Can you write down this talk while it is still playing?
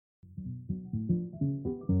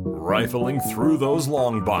rifling through those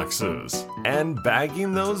long boxes, and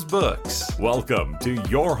bagging those books. Welcome to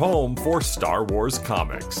your home for Star Wars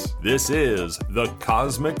comics. This is the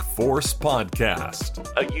Cosmic Force Podcast,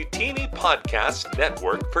 a Youtini Podcast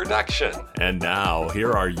Network production. And now,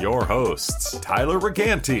 here are your hosts, Tyler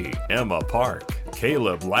Riganti, Emma Park,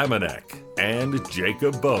 Caleb Lamanek, and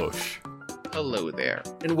Jacob Bosch. Hello there,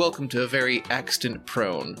 and welcome to a very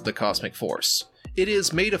accident-prone The Cosmic Force. It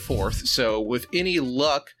is May the 4th, so with any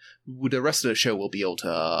luck, the rest of the show will be able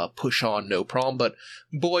to push on no problem, but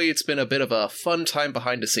boy, it's been a bit of a fun time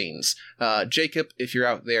behind the scenes. Jacob, if you're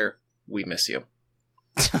out there, we miss you.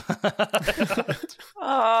 It's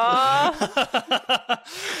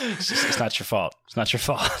not your fault. It's not your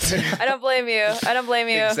fault. I don't blame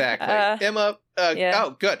you. Exactly. Emma, yeah.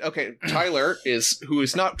 Oh, good. Okay, Tyler, who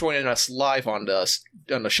is not joining us live on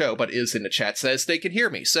the show, but is in the chat, says they can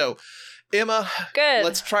hear me. So, Emma, good.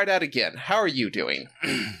 Let's try that again. How are you doing?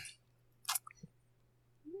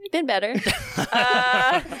 Been better.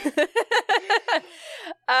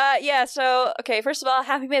 Yeah, so, okay, first of all,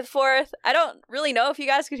 happy May the 4th. I don't really know if you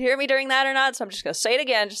guys could hear me during that or not, so I'm just going to say it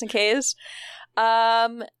again, just in case.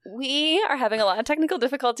 We are having a lot of technical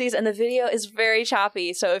difficulties, and the video is very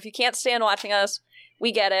choppy, so if you can't stand watching us,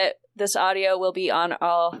 we get it. This audio will be on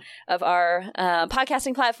all of our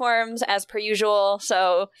podcasting platforms, as per usual,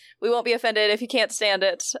 so we won't be offended if you can't stand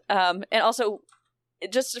it. And also,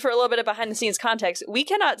 just for a little bit of behind-the-scenes context, we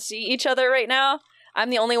cannot see each other right now. I'm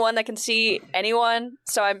the only one that can see anyone,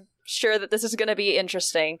 so I'm sure that this is going to be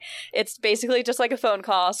interesting. It's basically just like a phone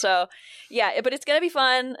call, so yeah, but it's going to be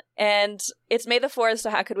fun, and it's May the 4th, so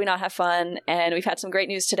how could we not have fun? And we've had some great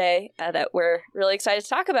news today that we're really excited to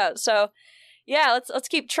talk about, so yeah, let's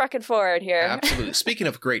keep trucking forward here. Absolutely. Speaking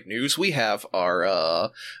of great news, we have our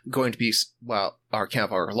our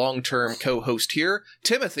long-term co-host here,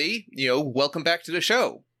 Timothy. Welcome back to the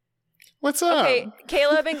show. What's up? Okay,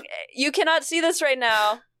 Caleb, you cannot see this right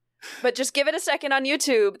now, but just give it a second on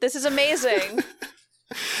YouTube. This is amazing.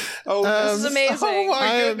 This is amazing. Oh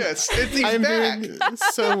my goodness. He's back. Doing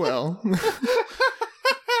so well.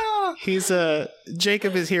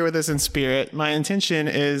 Jacob is here with us in spirit. My intention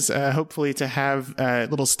is hopefully to have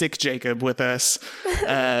little stick Jacob with us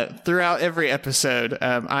throughout every episode.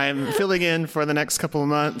 I'm filling in for the next couple of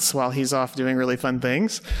months while he's off doing really fun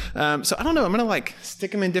things. So I don't know. I'm going to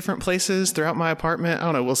stick him in different places throughout my apartment. I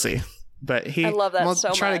don't know. We'll see. But I love that so much.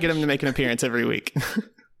 I'll try to get him to make an appearance every week.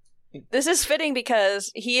 This is fitting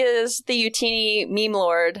because he is the Youtini meme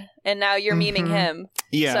lord, and now you're memeing him.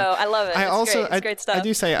 Yeah, so I love it. It's great stuff. I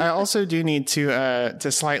do say I also do need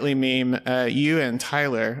to slightly meme you and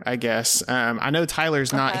Tyler. I guess I know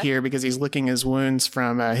Tyler's not here because he's licking his wounds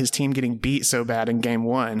from his team getting beat so bad in Game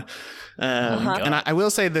 1. And I will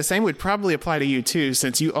say the same would probably apply to you too,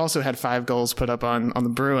 since you also had 5 goals put up on the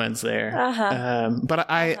Bruins there. But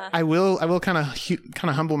I will kind of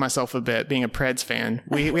humble myself a bit, being a Preds fan.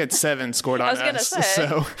 We had 7 scored on us. I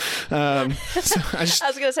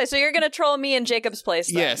was gonna say, so you're gonna troll me in Jacob's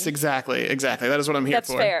place then. Yes, exactly. That is what I'm here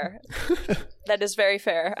for. That's fair. That is very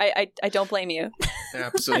fair. I don't blame you.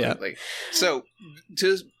 Absolutely. So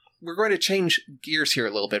we're going to change gears here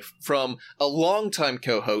a little bit from a longtime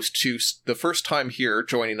co-host to the first time here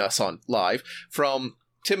joining us on live, from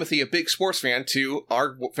Timothy, a big sports fan, to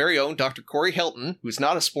our very own Dr. Corey Helton, who's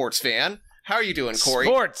not a sports fan. How are you doing, Corey?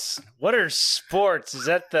 Sports. What are sports? Is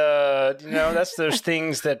that that's those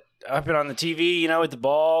things that happen on the TV, with the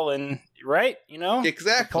ball and... Right,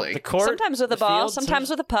 exactly. The court, sometimes with a ball, field,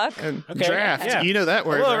 sometimes with a puck. And draft. Yeah. You know that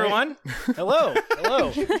word. Hello, right? everyone. Hello.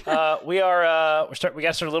 We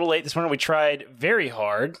got started a little late this morning. We tried very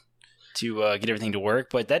hard to get everything to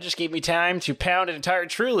work, but that just gave me time to pound an entire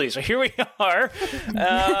Truly. So here we are,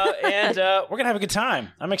 and we're gonna have a good time.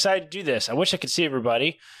 I'm excited to do this. I wish I could see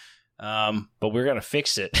everybody. But we're gonna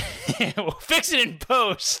fix it. We'll fix it in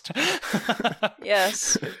post.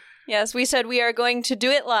 Yes, we said we are going to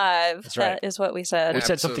do it live. That's right. That is what we said. We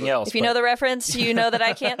said something else. If you know the reference, you know that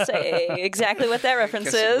I can't say exactly what that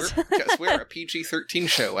reference is. Because we're a PG-13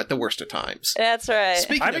 show at the worst of times. That's right.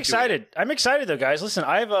 I'm excited. I'm excited though, guys. Listen,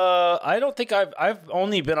 I've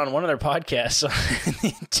only been on one of their podcasts in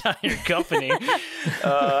the entire company.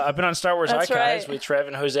 I've been on Star Wars Archives with Trev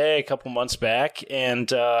and Jose a couple months back, and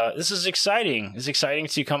this is exciting. It's exciting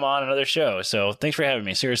to come on another show. So thanks for having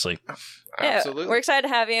me. Seriously. Absolutely. Yeah, we're excited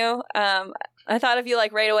to have you. I thought of you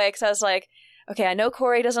right away because I was like, okay, I know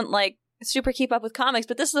Corey doesn't super keep up with comics,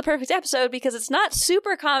 but this is the perfect episode because it's not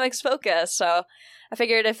super comics focused. So I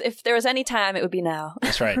figured if there was any time, it would be now.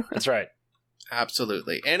 That's right.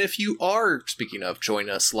 Absolutely. And if you are, speaking of, join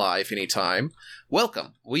us live anytime,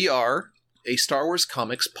 welcome. We are a Star Wars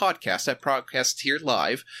comics podcast that broadcasts here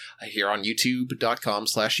live here on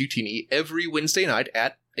youtube.com/utini every Wednesday night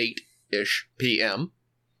at 8-ish p.m.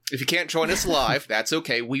 If you can't join us live, that's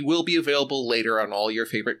okay. We will be available later on all your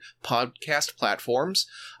favorite podcast platforms.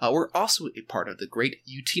 We're also a part of the great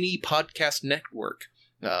Utini Podcast Network,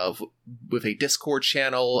 with a Discord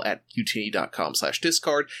channel at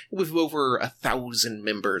utini.com/Discord, with over 1,000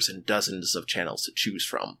 members and dozens of channels to choose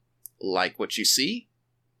from. Like what you see?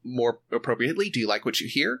 More appropriately, do you like what you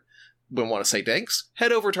hear? We want to say thanks.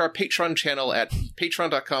 Head over to our Patreon channel at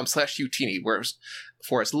patreon.com/utini, where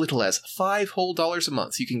for as little as $5 whole a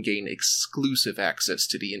month, you can gain exclusive access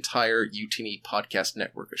to the entire Utini podcast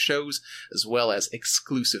network of shows, as well as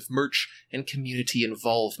exclusive merch and community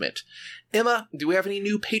involvement. Emma, do we have any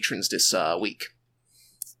new patrons this week?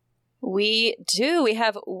 We do. We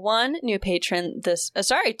have one new patron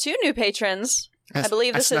two new patrons. I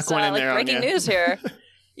believe this is like breaking news here.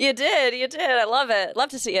 You did. I love it. Love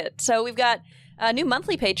to see it. So we've got a new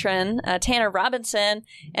monthly patron, Tanner Robinson,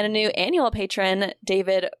 and a new annual patron,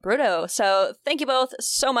 David Bruto. So thank you both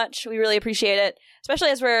so much. We really appreciate it, especially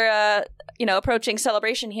as we're approaching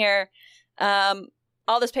Celebration here.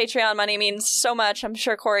 All this Patreon money means so much. I'm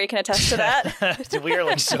sure Corey can attest to that. We are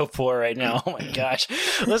like so poor right now. Oh my gosh.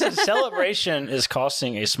 Listen, Celebration is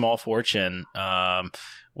costing a small fortune.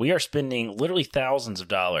 We are spending literally thousands of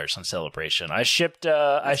dollars on Celebration. I shipped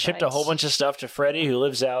a whole bunch of stuff to Freddie, who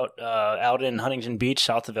lives out in Huntington Beach,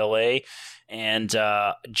 south of LA, and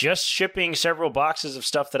just shipping several boxes of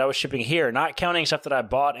stuff that I was shipping here, not counting stuff that I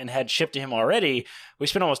bought and had shipped to him already. We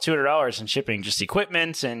spent almost $200 in shipping, just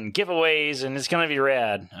equipment and giveaways, and it's going to be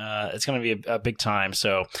rad. It's going to be a big time.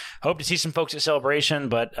 So hope to see some folks at Celebration.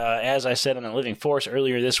 But as I said on the Living Force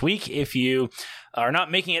earlier this week, if you are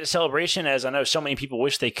not making it a Celebration, as I know so many people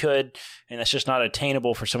wish they could, and that's just not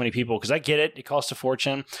attainable for so many people, because I get it. It costs a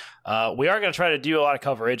fortune. We are going to try to do a lot of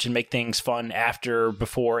coverage and make things fun after,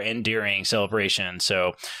 before, and during Celebration.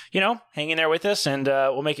 So, hang in there with us, and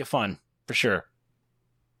we'll make it fun for sure.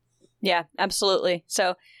 Yeah, absolutely.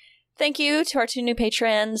 So thank you to our two new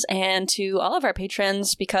patrons and to all of our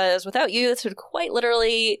patrons, because without you, this would quite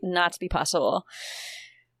literally not be possible.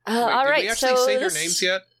 Wait, all right. Did we actually say their names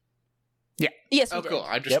yet? Yeah. Yes. Oh, cool.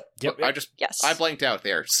 Yes. I blanked out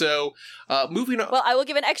there. So, moving on. Well, I will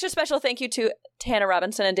give an extra special thank you to Tanner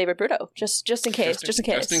Robinson and David Bruto, just in case.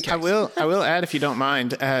 I will add, if you don't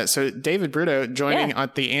mind. So David Bruto joining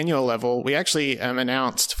at the annual level. We actually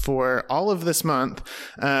announced for all of this month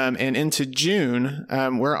and into June,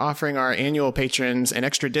 we're offering our annual patrons an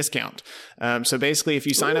extra discount. So basically, if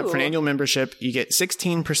you sign up for an annual membership, you get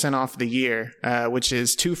 16% off the year, which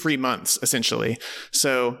is 2 free months essentially.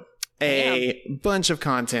 So a bunch of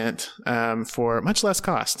content for much less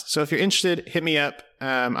cost. So if you're interested, hit me up.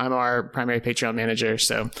 I'm our primary Patreon manager,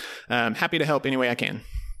 so happy to help any way I can.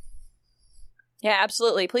 Yeah,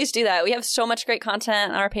 absolutely. Please do that. We have so much great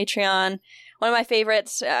content on our Patreon. One of my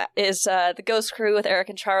favorites is the Ghost Crew with Eric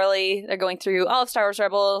and Charlie. They're going through all of Star Wars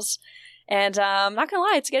Rebels. And I'm not going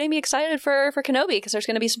to lie, it's getting me excited for Kenobi, because there's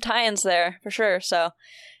going to be some tie-ins there for sure. So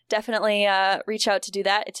definitely reach out to do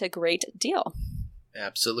that. It's a great deal.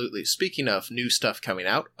 Absolutely. Speaking of new stuff coming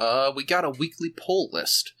out, we got a weekly poll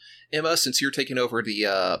list. Emma, since you're taking over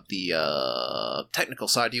the technical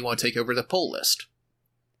side, do you want to take over the poll list?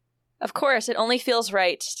 Of course, it only feels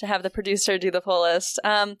right to have the producer do the poll list.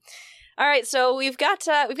 All right, so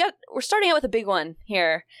we're starting out with a big one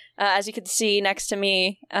here. As you can see next to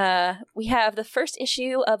me, we have the first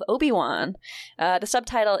issue of Obi-Wan. The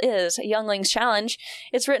subtitle is Youngling's Challenge.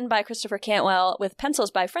 It's written by Christopher Cantwell with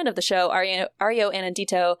pencils by friend of the show, Ario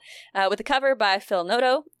Anandito, with the cover by Phil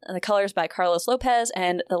Noto, and the colors by Carlos Lopez,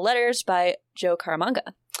 and the letters by Joe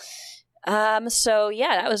Caramagna. So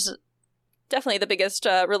yeah, that was definitely the biggest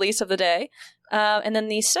release of the day. And then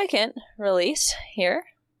the second release here,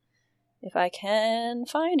 if I can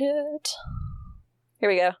find it. Here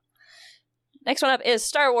we go. Next one up is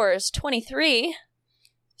Star Wars 23,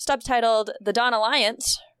 subtitled The Dawn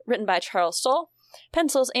Alliance, written by Charles Soule,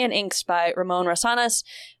 pencils and inks by Ramon Rosanas,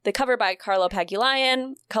 the cover by Carlo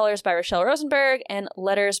Pagulayan, colors by Rochelle Rosenberg, and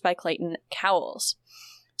letters by Clayton Cowles.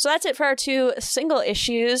 So that's it for our 2 single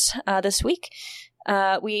issues this week.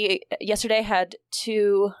 We yesterday had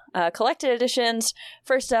 2 collected editions.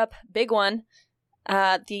 First up, big one,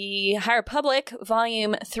 the High Republic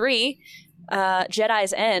Volume 3,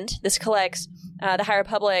 Jedi's End. This collects the High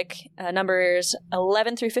Republic numbers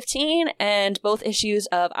 11 through 15 and both issues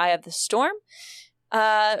of Eye of the Storm.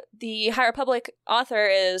 The High Republic author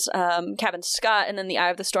is Kevin Scott, and then the Eye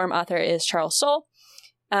of the Storm author is Charles Soule.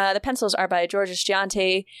 The pencils are by Georges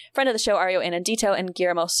Giante, friend of the show Ario Anandito, and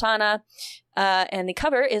Guillermo Sana. and the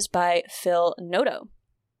cover is by Phil Noto.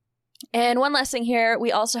 And one last thing here,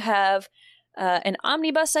 we also have an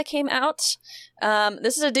omnibus that came out.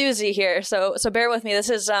 This is a doozy here, so bear with me. This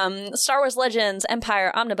is Star Wars Legends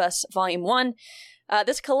Empire Omnibus Volume 1.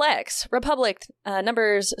 This collects Republic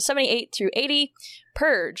numbers 78 through 80,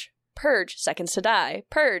 Purge, Seconds to Die,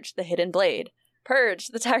 Purge, The Hidden Blade, Purge,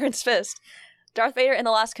 The Tyrant's Fist, Darth Vader and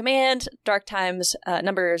the Lost Command, Dark Times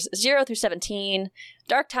numbers 0 through 17,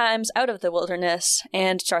 Dark Times Out of the Wilderness,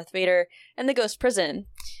 and Darth Vader and the Ghost Prison.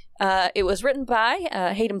 It was written by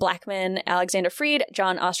Hayden Blackman, Alexander Freed,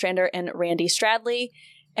 John Ostrander, and Randy Stradley.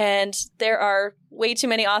 And there are way too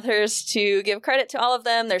many authors to give credit to all of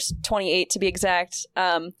them. There's 28 to be exact.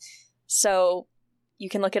 So you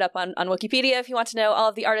can look it up on Wikipedia if you want to know all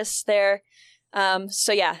of the artists there.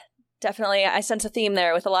 So yeah, definitely I sense a theme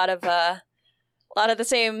there with a lot of the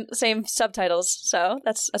same subtitles. So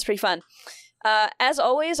that's pretty fun. As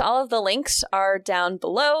always, all of the links are down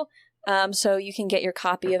below. So you can get your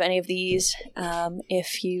copy of any of these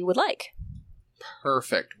if you would like.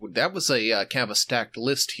 Perfect. That was a kind of a stacked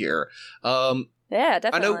list here. Yeah, definitely.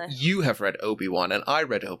 I know you have read Obi-Wan, and I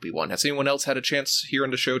read Obi-Wan. Has anyone else had a chance here on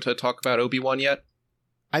the show to talk about Obi-Wan yet?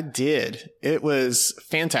 I did. It was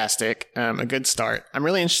fantastic. A good start. I'm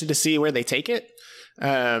really interested to see where they take it.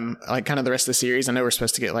 Like kind of the rest of the series. I know we're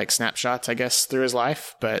supposed to get like snapshots, I guess, through his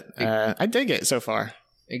life, but I dig it so far.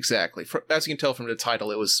 Exactly. As you can tell from the title,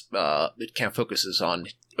 it kind of focuses on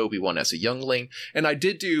Obi-Wan as a youngling. And I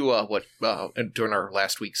did do during our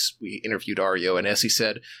last week's, we interviewed Ario, and as he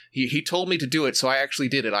said, he told me to do it, so I actually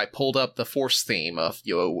did it. I pulled up the Force theme of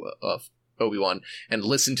Obi-Wan and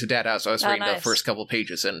listened to that as I was reading the first couple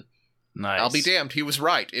pages, and I'll be damned, he was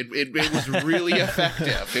right. It was really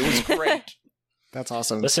effective. It was great. That's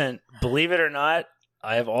awesome. Listen, believe it or not,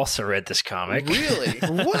 I have also read this comic. Really?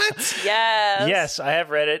 What? Yes. Yes, I have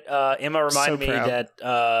read it. Emma reminded me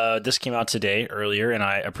that this came out earlier, and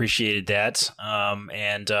I appreciated that.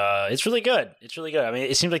 And it's really good. It's really good. I mean,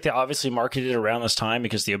 it seems like they obviously marketed it around this time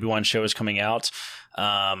because the Obi-Wan show is coming out.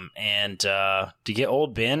 And to get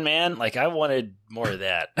old Ben, man, like I wanted more of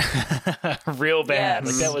that, real bad.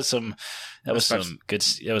 Yes. Like that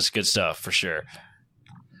was good stuff for sure.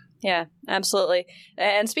 Yeah, absolutely.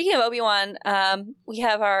 And speaking of Obi-Wan, we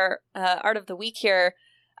have our Art of the Week here.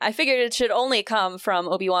 I figured it should only come from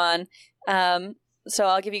Obi-Wan, so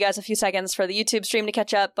I'll give you guys a few seconds for the YouTube stream to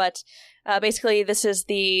catch up. But basically, this is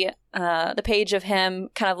the page of him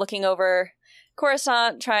kind of looking over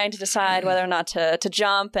Coruscant, trying to decide whether or not to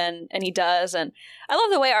jump, and he does. And I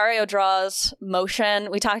love the way Ario draws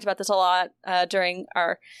motion. We talked about this a lot during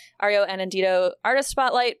our Ario Anandito artist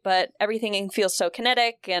spotlight, but everything feels so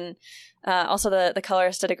kinetic, and also the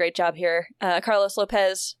colorist did a great job here. Carlos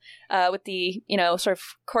Lopez with the sort of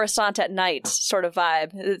Coruscant at night sort of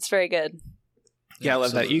vibe. It's very good. Yeah, I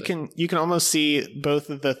love Absolutely. that. You can almost see both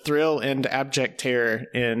the thrill and abject terror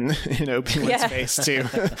in Obi-Wan's face too.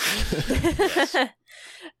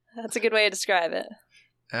 That's a good way to describe it.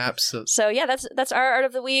 Absolutely. So yeah, that's our Art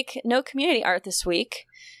of the Week. No community art this week,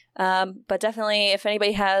 but definitely if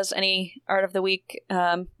anybody has any Art of the Week,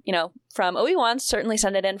 from Obi-Wan, certainly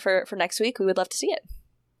send it in for next week. We would love to see it.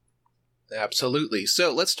 Absolutely.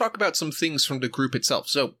 So let's talk about some things from the group itself.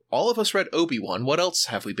 So all of us read Obi-Wan. What else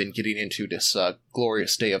have we been getting into this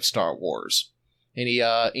glorious day of Star Wars?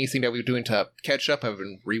 Anything that we're doing to catch up? Have we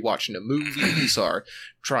been rewatching the movies or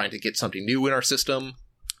trying to get something new in our system?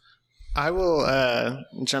 I will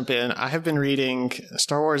jump in. I have been reading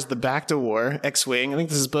Star Wars The Back to War, X-Wing. I think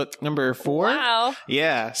this is book number 4. Wow.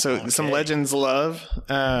 Yeah, so some Legends love.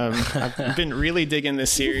 I've been really digging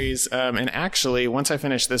this series. And actually, once I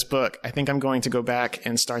finish this book, I think I'm going to go back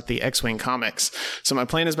and start the X-Wing comics. So my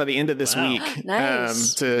plan is by the end of this week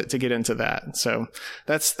Nice. to get into that. So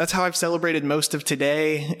that's how I've celebrated most of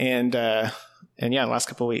today and yeah, the last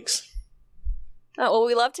couple of weeks. Oh, well,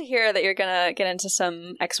 we love to hear that you're gonna get into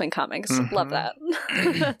some X-Wing comics. Mm-hmm. Love that.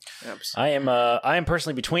 I am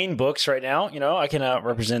personally between books right now. I can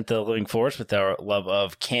represent the Living Force with our love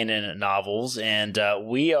of canon novels, and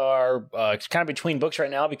we are kind of between books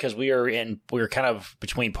right now because we're kind of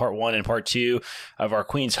between part 1 and part 2 of our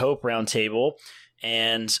Queen's Hope roundtable.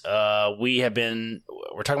 And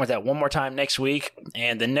we're talking about that one more time next week.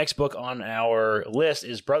 And the next book on our list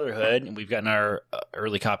is Brotherhood. And we've gotten our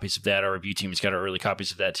early copies of that. Our review team has got our early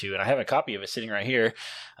copies of that too. And I have a copy of it sitting right here.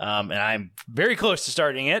 And I'm very close to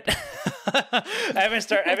starting it. I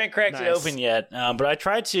haven't cracked it open yet. But I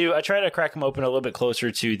try to crack them open a little bit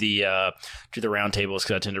closer to the round tables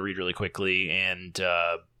because I tend to read really quickly. And,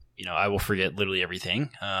 I will forget literally everything,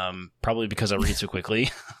 probably because I read so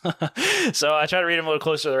quickly. So I try to read them a little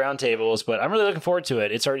closer to the round tables, but I'm really looking forward to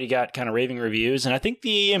it. It's already got kind of raving reviews, and I think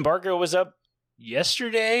the embargo was up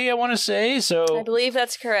yesterday, I want to say. So I believe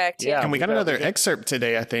that's correct. Yeah. And we got another excerpt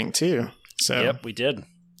today, I think, too. So Yep, we did.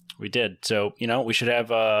 So, we should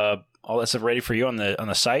have all that stuff ready for you on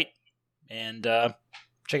the site, and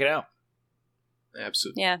check it out.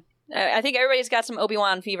 Absolutely. Yeah. I think everybody's got some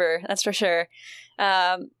Obi-Wan fever, that's for sure.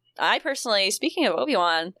 I personally, speaking of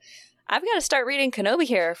Obi-Wan, I've got to start reading Kenobi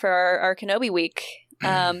here for our Kenobi week.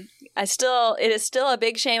 It is still a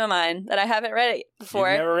big shame of mine that I haven't read it before.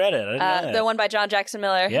 You've never read it. I didn't know that. The one by John Jackson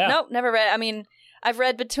Miller. Yeah. Nope, never read it. I mean, I've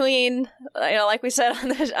read between, like we said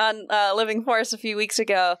on Living Force a few weeks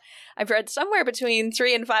ago, I've read somewhere between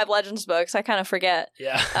 3 and 5 Legends books. I kind of forget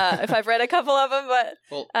if I've read a couple of them,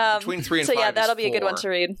 but between 3 and 5. So yeah, that'll be a good one to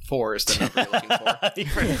read. 4 is the number you're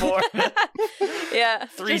looking for. 4. Yeah,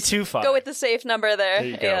 3, 2, 5. Go with the safe number there.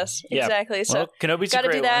 You go. Yes, Yeah. exactly. So Well, Kenobi's got to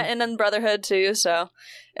a great do that, one. and then Brotherhood too. So,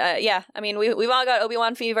 yeah, I mean, we've all got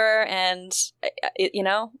Obi-Wan fever, and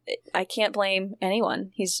I can't blame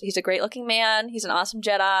anyone. He's a great looking man. He's an awesome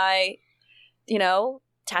Jedi.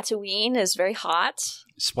 Tatooine is very hot.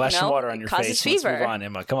 Splash some water on your causes face. fever. Let's move on,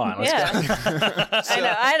 Emma. Come on. Let's Yeah. go.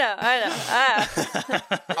 I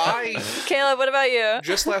know. Caleb, what about you?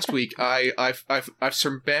 Just last week, I've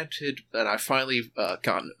surmounted and I finally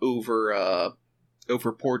gotten over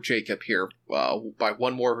poor Jacob here by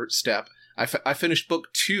one more step. I finished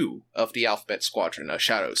book 2 of the Alphabet Squadron,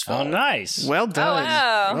 Shadows Fall. Oh, nice. well done.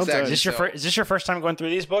 wow. Well Exactly. done. Is this your first time going through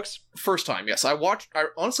these books? First time, yes. I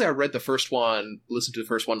read the first one, listened to the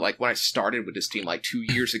first one, like when I started with this team like 2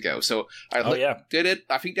 years ago. So I did it.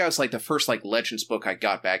 I think that was like the first like Legends book I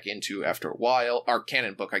got back into after a while, or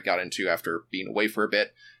canon book I got into after being away for a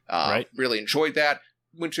bit. Right. Really enjoyed that.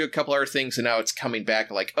 Went to a couple other things, and now it's coming back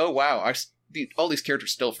like, oh wow, all these characters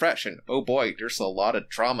are still fresh, and oh boy, there's a lot of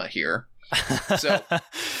drama here. So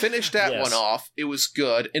finished that one off. It was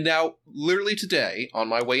good. And now, literally today, on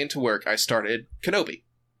my way into work, I started Kenobi.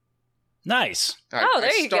 Nice. There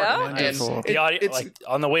you go. Wonderful. The audio, it's like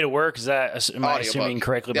on the way to work, is that? Am I assuming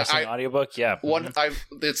correctly by saying audiobook? Yeah.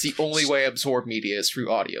 It's the only way I absorb media is through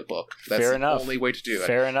audiobook. That's Fair the enough. only way to do it.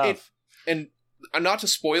 Fair enough. And not to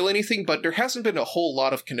spoil anything, but there hasn't been a whole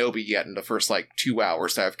lot of Kenobi yet in the first 2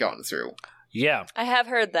 hours that I've gotten through. Yeah. I have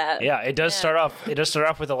heard that. Yeah, it does start off. It does start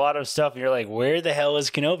off with a lot of stuff, and you're like, "Where the hell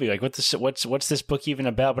is Kenobi? Like, what's this book even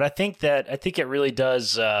about?" But I think it really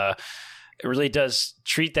does. It really does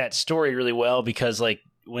treat that story really well, because like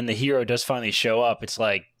when the hero does finally show up, it's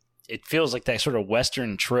like it feels like that sort of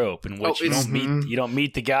Western trope in which you don't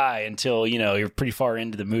meet the guy until you're pretty far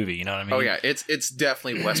into the movie. You know what I mean? Oh yeah, it's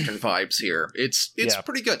definitely Western vibes here. It's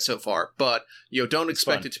pretty good so far, but don't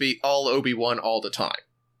expect it to be all Obi-Wan all the time.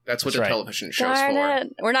 That's what the television show's Darn for.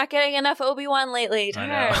 it. We're not getting enough Obi-Wan lately.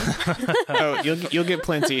 I Darn. know. You'll get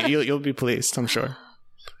plenty. You'll be pleased, I'm sure.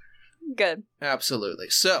 Good. Absolutely.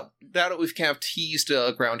 So now that we've kind of teased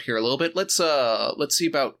ground here a little bit, let's see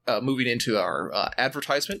about moving into our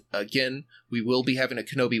advertisement. Again, we will be having a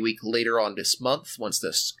Kenobi week later on this month once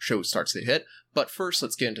this show starts to hit. But first,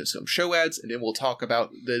 let's get into some show ads, and then we'll talk about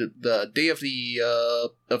the day of the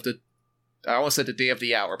I almost said the day of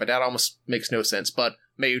the hour, but that almost makes no sense. But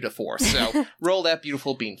May the 4th. So roll that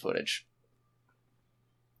beautiful bean footage.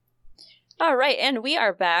 All right, and we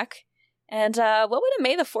are back. And what would a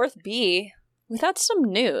May the 4th be without some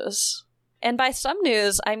news? And by some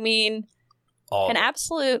news, I mean an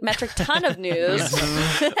absolute metric ton of news.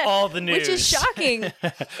 All the news. Which is shocking.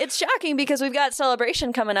 It's shocking because we've got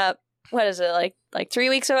Celebration coming up. What is it, like 3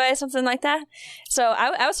 weeks away, something like that? So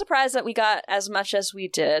I was surprised that we got as much as we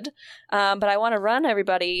did. But I want to run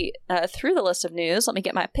everybody through the list of news. Let me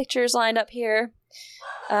get my pictures lined up here.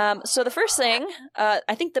 So the first thing,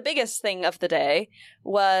 I think the biggest thing of the day,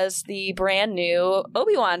 was the brand new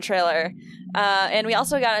Obi-Wan trailer. And we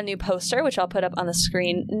also got a new poster, which I'll put up on the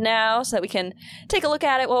screen now so that we can take a look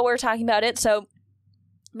at it while we're talking about it. So,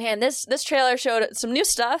 man, this trailer showed some new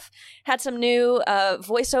stuff, had some new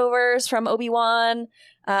voiceovers from Obi-Wan.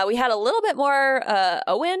 We had a little bit more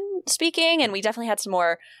Owen speaking, and we definitely had some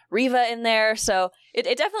more Reva in there. So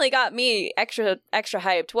it definitely got me extra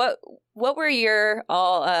hyped. What were your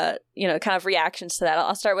all kind of reactions to that?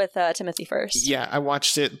 I'll start with Timothy first. Yeah, I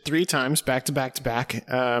watched it 3 times back to back to back,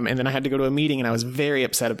 and then I had to go to a meeting, and I was very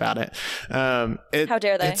upset about it. How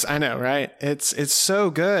dare they? I know, right? It's so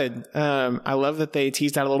good. I love that they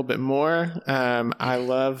teased out a little bit more. I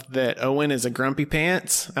love that Owen is a grumpy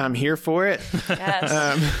pants. I'm here for it.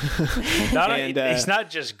 Yes. He's not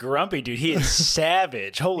just grumpy, dude. He is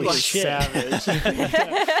savage. Holy shit! Savage.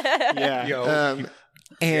 Yeah.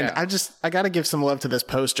 And I got to give some love to this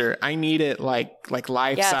poster. I need it like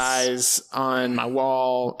life size on my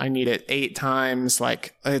wall. I need it 8 times.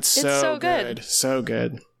 Like it's so good. So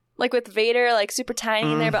good. Like with Vader, like super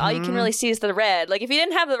tiny in there, but all you can really see is the red. Like if you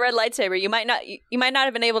didn't have the red lightsaber, you might not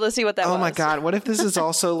have been able to see what that was. Oh my god! What if this is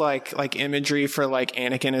also like imagery for like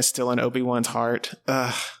Anakin is still in Obi-Wan's heart?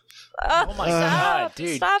 Ugh. Oh my god,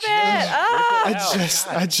 dude! Stop it!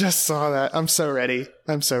 I just saw that. I'm so ready.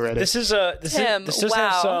 This does have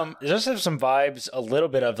some vibes, a little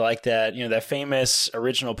bit of like that, that famous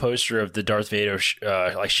original poster of the Darth Vader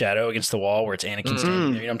like shadow against the wall where it's Anakin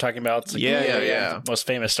standing there. You know what I'm talking about? It's like the most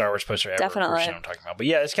famous Star Wars poster ever. Definitely. Mm-hmm. You know what I'm talking about. But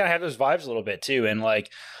yeah, it's kind of have those vibes a little bit too, and like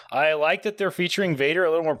I like that they're featuring Vader a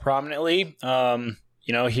little more prominently.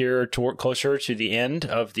 Here closer to the end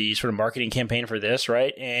of the sort of marketing campaign for this,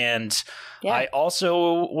 right? And I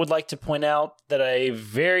also would like to point out that I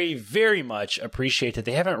very, very much appreciate that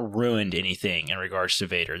they haven't ruined anything in regards to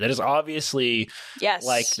Vader. That is obviously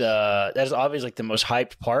the most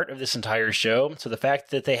hyped part of this entire show. So the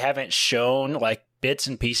fact that they haven't shown like bits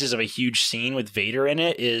and pieces of a huge scene with Vader in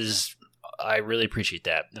it I really appreciate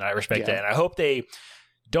that, and I respect that, and I hope they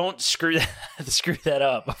don't screw that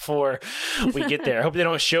up before we get there. I hope they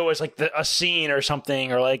don't show us like a scene or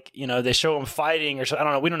something, or like, they show them fighting or something. I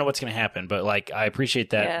don't know. We don't know what's going to happen, but like, I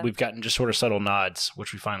appreciate that we've gotten just sort of subtle nods,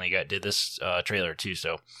 which we finally did this trailer too.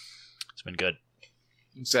 So it's been good.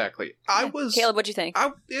 Exactly. Caleb, what'd you think?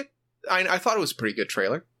 I thought it was a pretty good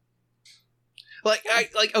trailer.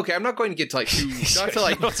 Okay, I'm not going to get to like too. Not to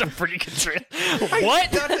like. That's a pretty good trailer.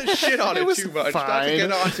 What? Not to shit on it too much. Fine. Not to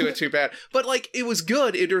get onto it too bad. But like, it was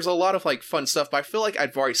good. There's a lot of like fun stuff. But I feel like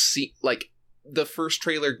I've already seen like the first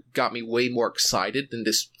trailer got me way more excited than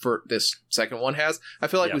this second one has. I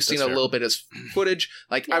feel like we've seen a little bit of footage.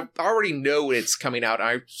 Like I already know it's coming out.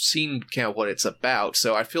 I've seen kind of what it's about,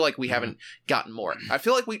 so I feel like we haven't gotten more. I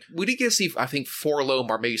feel like we did get to see, I think, Forlom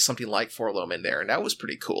or maybe something like Forlom in there, and that was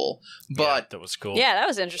pretty cool. But that was cool. Yeah, that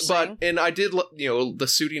was interesting. And I did, the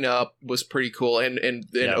suiting up was pretty cool, and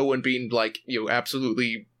Owen being like, as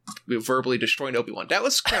verbally destroying Obi-Wan. That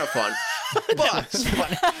was kind of fun.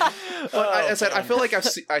 I said, I feel like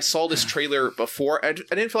I saw this trailer before. I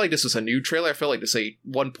didn't feel like this was a new trailer. I felt like this was a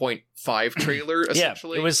 1.5 trailer,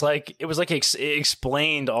 essentially. It was like it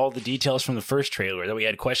explained all the details from the first trailer that we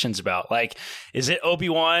had questions about. Like, is it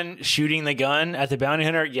Obi-Wan shooting the gun at the bounty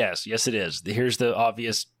hunter? Yes, it is. Here's the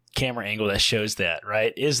obvious camera angle that shows that,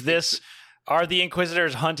 right? Are the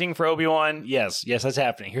Inquisitors hunting for Obi-Wan? Yes, that's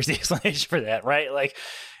happening. Here's the explanation for that, right? Like,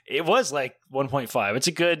 it was like 1.5. It's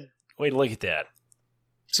a good way to look at that.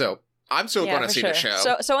 So, I'm still going to see the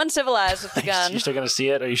show. So uncivilized with the gun. You're still going to see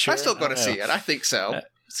it? Are you sure? I'm still going to see it. I think so.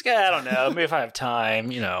 I don't know. Maybe if I have time,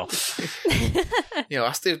 depending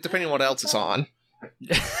on what else is on.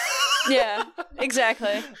 Yeah,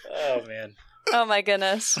 exactly. Oh, man. Oh, my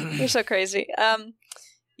goodness. You're so crazy. I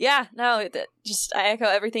echo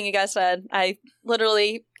everything you guys said. I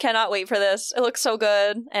literally cannot wait for this. It looks so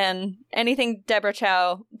good, and anything Deborah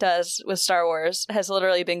Chow does with Star Wars has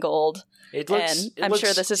literally been gold. I'm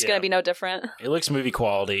sure this is going to be no different. It looks movie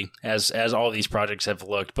quality, as all these projects have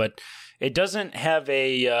looked, but it doesn't have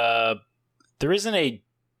there isn't a,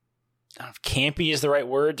 I don't know if campy is the right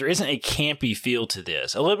word. There isn't a campy feel to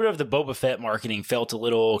this. A little bit of the Boba Fett marketing felt a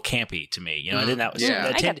little campy to me.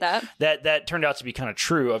 I get that. That turned out to be kind of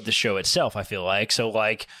true of the show itself, I feel like. So,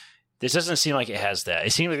 like, this doesn't seem like it has that.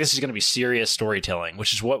 It seems like this is going to be serious storytelling,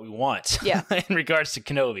 which is what we want in regards to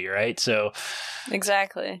Kenobi, right? So,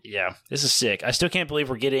 exactly. Yeah, this is sick. I still can't believe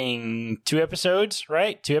we're getting 2 episodes,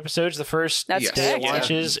 right? 2 episodes the first day it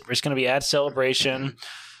launches. It's going to be at Celebration.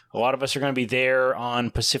 A lot of us are going to be there on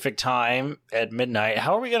Pacific time at midnight.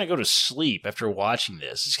 How are we going to go to sleep after watching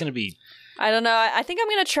this? It's going to be... I don't know. I think I'm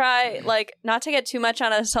going to try, not to get too much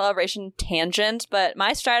on a Celebration tangent, but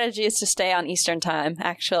my strategy is to stay on Eastern time,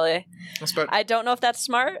 actually. I don't know if that's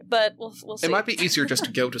smart, but we'll see. It might be easier just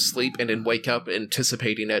to go to sleep and then wake up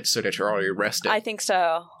anticipating it so that you're already rested. I think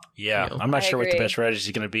so. Yeah, I'm not sure what the best strategy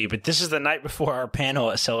is going to be, but this is the night before our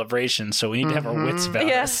panel at Celebration, so we need to have our wits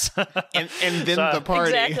about us. and then the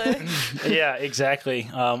party. Exactly. Yeah, exactly.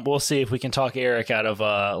 We'll see if we can talk Eric out of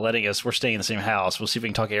letting us. We're staying in the same house. We'll see if we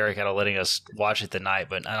can talk Eric out of letting us watch it the night,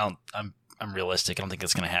 but I'm realistic. I don't think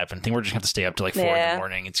that's going to happen. I think we're just going to have to stay up to 4 in the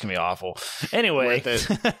morning. It's going to be awful. Anyway.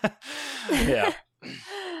 Yeah.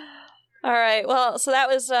 All right. Well, so that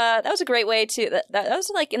was a great way to that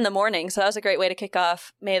was in the morning. So that was a great way to kick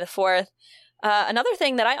off May the 4th. Another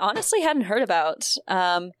thing that I honestly hadn't heard about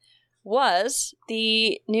was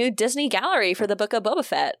the new Disney Gallery for the Book of Boba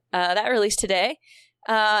Fett. That released today.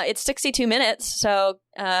 It's 62 minutes. So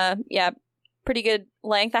pretty pretty good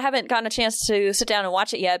length. I haven't gotten a chance to sit down and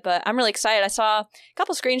watch it yet, but I'm really excited. I saw a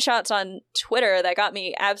couple screenshots on Twitter that got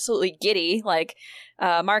me absolutely giddy, like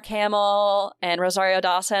Mark Hamill and Rosario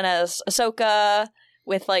Dawson as Ahsoka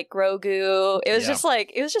with like Grogu. It was just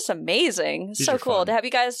like, it was just amazing. It's so cool.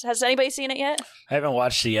 Has anybody seen it yet? I haven't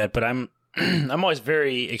watched it yet, but I'm always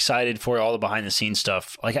very excited for all the behind the scenes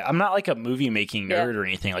stuff. Like, I'm not like a movie making nerd or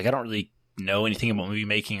anything. Like, I don't really know anything about movie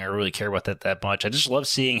making or really care about that much. I just love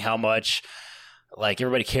seeing how much like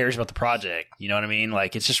everybody cares about the project. You know what I mean?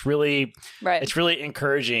 Like, it's just really, it's really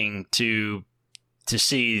encouraging to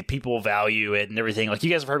see people value it and everything. Like, you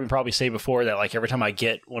guys have heard me probably say before that, like, every time I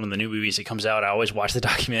get one of the new movies that comes out, I always watch the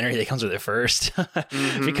documentary that comes with it first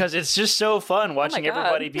because it's just so fun watching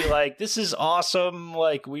everybody be like, this is awesome.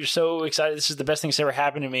 Like, we're so excited. This is the best thing that's ever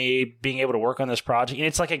happened to me, being able to work on this project. And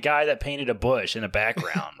it's like a guy that painted a bush in the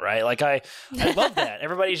background, right? Like, I love that.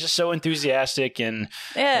 Everybody's just so enthusiastic, and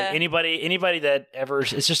like, anybody that ever,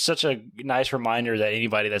 it's just such a nice reminder that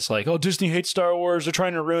anybody that's like, oh, Disney hates Star Wars, they're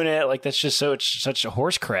trying to ruin it. Like, that's just such a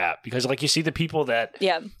horse crap, because like you see the people that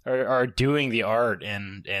are doing the art,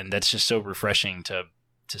 and that's just so refreshing to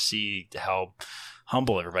see how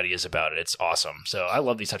humble everybody is about it. It's awesome. So I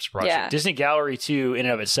love these types of projects. Disney Gallery too in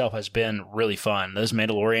and of itself has been really fun. Those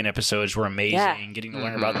Mandalorian episodes were amazing. Getting to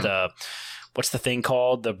learn about what's the thing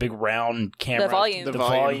called, the big round camera, the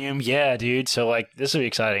volume. Yeah, dude. So like, this will be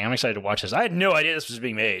exciting. I'm excited to watch this. I had no idea this was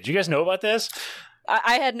being made. Do you guys know about this?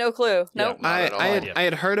 I had no clue. Nope. I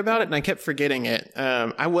had heard about it and I kept forgetting it.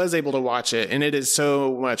 I was able to watch it, and it is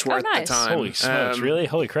so much worth the time. Holy smokes! Really?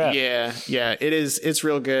 Holy crap! Yeah. It is. It's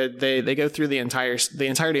real good. They go through the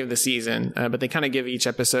entirety of the season, but they kind of give each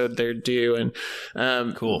episode their due.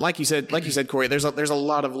 And cool. Like you said, Corey, there's a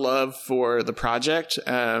lot of love for the project.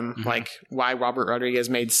 Like why Robert Rodriguez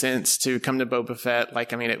made sense to come to Boba Fett.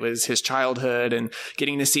 Like, I mean, it was his childhood, and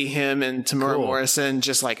getting to see him and Tamora Morrison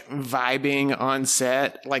just like vibing on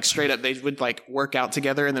set, like straight up, they would like work out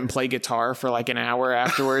together and then play guitar for like an hour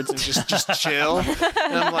afterwards and just chill.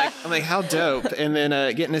 And I'm like, how dope. And then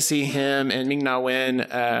getting to see him and Ming-Na Wen,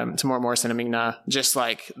 Tamora Morrison and Ming-Na, just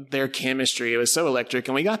like their chemistry, it was so electric.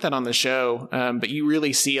 And we got that on the show, but you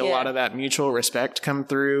really see a lot of that mutual respect come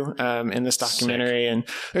through in this documentary. Sick. And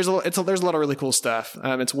there's a lot of really cool stuff.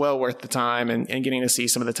 It's well worth the time, and getting to see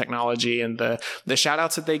some of the technology and the shout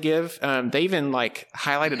outs that they give. They even like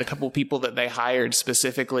highlighted a couple people that they hired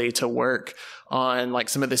specifically to work on like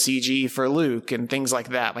some of the CG for Luke and things like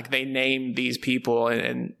that. Like, they name these people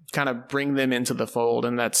and kind of bring them into the fold,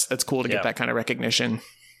 and that's cool to get that kind of recognition.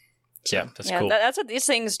 Yeah, that's cool. That's what these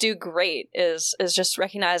things do great, is just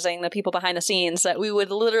recognizing the people behind the scenes that we would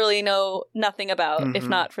literally know nothing about if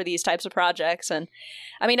not for these types of projects. And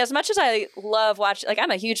I mean, as much as I love watching, like, I'm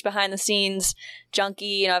a huge behind the scenes junkie,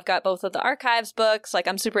 you know, I've got both of the archives books, like,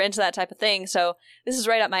 I'm super into that type of thing. So this is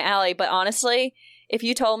right up my alley. But honestly, if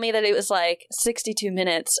you told me that it was like 62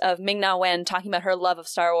 minutes of Ming-Na Wen talking about her love of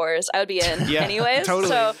Star Wars, I would be in anyways.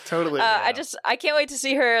 Totally. I can't wait to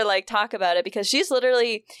see her like talk about it, because she's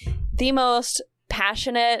literally the most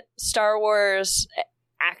passionate Star Wars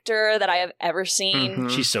actor that I have ever seen.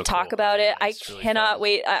 She's so talk cool. about it. It's I really cannot fun.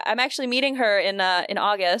 wait. I'm actually meeting her in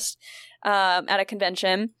August at a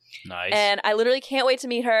convention. Nice. And I literally can't wait to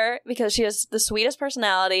meet her, because she has the sweetest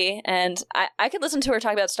personality, and I could listen to her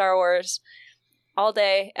talk about Star Wars all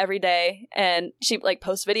day, every day. And she like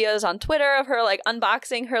posts videos on Twitter of her like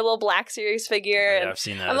unboxing her little Black Series figure. Yeah, and I've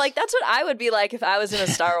seen that. I'm like, that's what I would be like if I was in a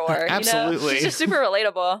Star Wars. Absolutely. You know? She's just super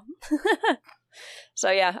relatable.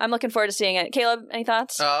 So yeah, I'm looking forward to seeing it. Caleb, any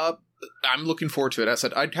thoughts? I'm looking forward to it. I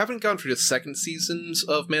said I haven't gone through the second seasons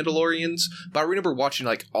of Mandalorians, but I remember watching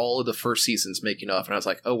like all of the first seasons making up, and I was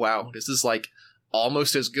like, oh wow, this is like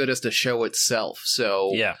almost as good as the show itself.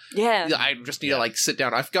 So yeah, I just need to like sit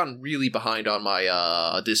down. I've gotten really behind on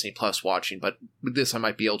my Disney Plus watching, but with this I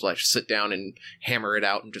might be able to like sit down and hammer it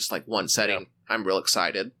out in just like one setting. Yeah. I'm real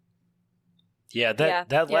excited. Yeah,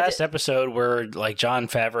 that last episode where like Jon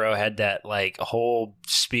Favreau had that like whole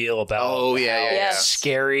spiel about how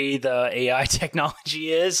scary the AI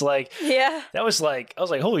technology is. Like, that was like, I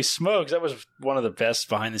was like, holy smokes, that was one of the best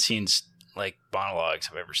behind the scenes like monologues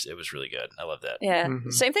I've ever seen. It was really good. I love that. Yeah.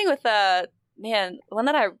 Same thing with one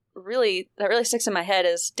that really sticks in my head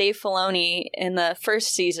is Dave Filoni in the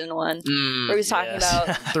first season one, where he was talking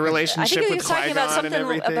about the relationship with Qui-Gon and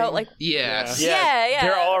everything. About like yeah.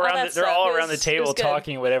 They're all around the table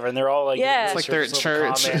talking, whatever, and they're all like, it's like they're at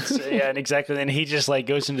church. Yeah, and exactly. And he just like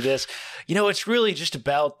goes into this. You know, it's really just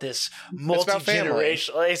about this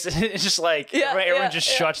multi-generational. It's just like everyone just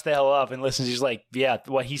shuts the hell up and listens. He's like,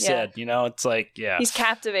 what he said. You know, it's like, he's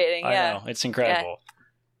captivating. I know, it's incredible.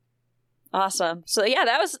 Awesome. So yeah,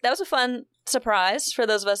 that was a fun surprise for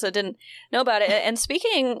those of us that didn't know about it. And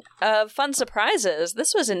speaking of fun surprises,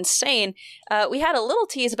 this was insane. We had a little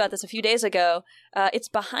tease about this a few days ago. It's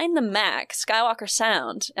Behind the Mac, Skywalker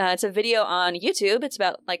Sound. It's a video on YouTube. It's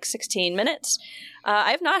about like 16 minutes.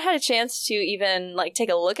 I've not had a chance to even like take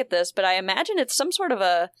a look at this, but I imagine it's some sort of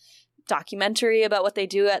a documentary about what they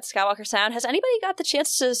do at Skywalker Sound. Has anybody got the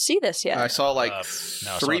chance to see this yet? I saw like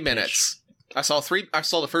 3 minutes. I saw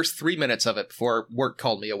the first 3 minutes of it before work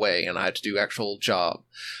called me away and I had to do actual job.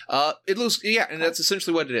 It looks, and that's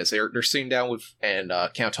essentially what it is. They're sitting down with and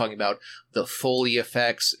kind of talking about the Foley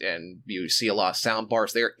effects, and you see a lot of sound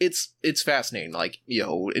bars there. It's fascinating. Like,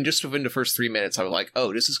 and just within the first 3 minutes, I was like,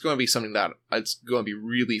 oh, this is going to be something that it's going to be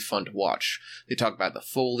really fun to watch. They talk about the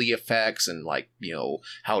Foley effects and like,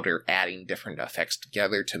 how they're adding different effects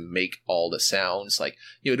together to make all the sounds. Like,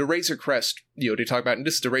 the Razor Crest, they talk about, and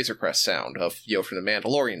this is the Razor Crest sound of, from the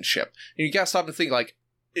Mandalorian ship. And you gotta stop and think, like,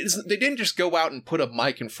 they didn't just go out and put a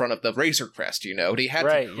mic in front of the Razor Crest, They had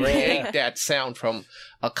to create that sound from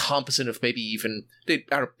a composite of maybe even... They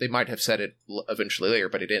might have said it eventually later,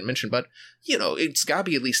 but they didn't mention. But, it's got to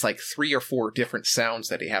be at least like 3 or 4 different sounds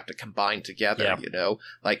that they have to combine together,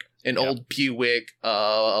 Like an old Buick,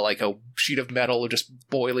 like a sheet of metal just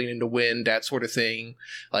boiling in the wind, that sort of thing.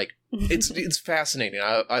 Like, it's fascinating.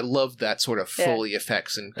 I love that sort of Foley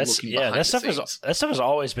effects and looking behind the scenes. That stuff has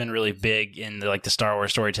always been really big in the Star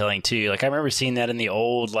Wars storytelling too. Like I remember seeing that in the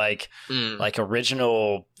old like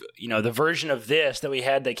original, the version of this that we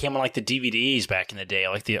had that came on like the DVDs back in the day,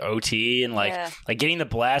 like the OT and like getting the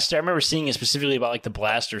blaster. I remember seeing it specifically about like the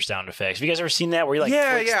blaster sound effects. Have you guys ever seen that where you like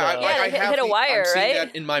I hit a wire, I'm right? seeing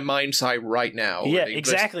that in my mind's eye right now. Yeah,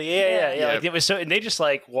 exactly. Yeah. Like it was so, and they just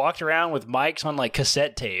like walked around with mics on like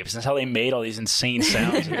cassette tapes. That's how they made all these insane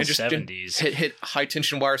sounds in the 70s. Hit high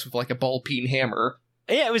tension wires with like a ball peen hammer.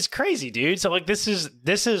 Yeah, it was crazy, dude. So like this is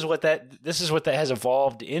what that has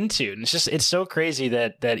evolved into, and it's so crazy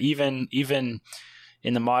that even in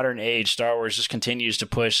the modern age, Star Wars just continues to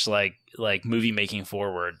push like movie making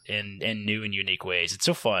forward in new and unique ways. It's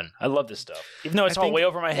so fun. I love this stuff, even though it's all way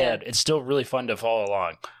over my head. It's still really fun to follow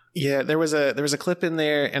along. Yeah, there was a clip in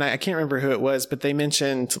there, and I can't remember who it was, but they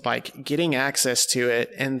mentioned like getting access to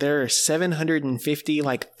it, and there are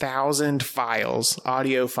 750,000 files,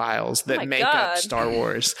 audio files that make up Star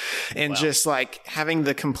Wars, and just like having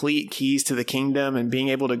the complete keys to the kingdom and being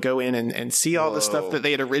able to go in and see all the stuff that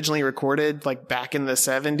they had originally recorded like back in the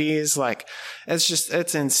 70s, like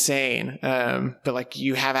it's insane. But like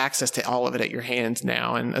you have access to all of it at your hands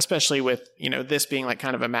now, and especially with this being like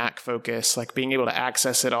kind of a Mac focus, like being able to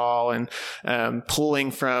access it all and pulling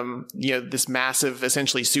from this massive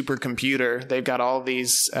essentially supercomputer. They've got all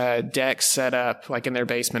these decks set up like in their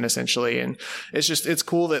basement essentially, and it's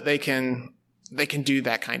cool that they can do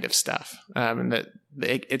that kind of stuff, and that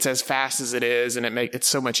it's as fast as it is, and it's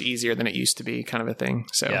so much easier than it used to be, kind of a thing.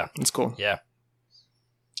 So it's cool. Yeah,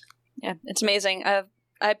 it's amazing.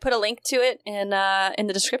 I put a link to it in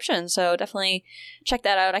the description, so definitely check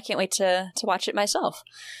that out. I can't wait to watch it myself.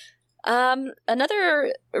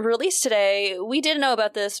 Another release today, we didn't know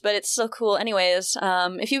about this, but it's so cool anyways.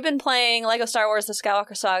 If you've been playing Lego Star Wars The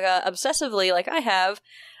Skywalker Saga obsessively like I have,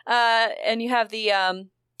 and you have the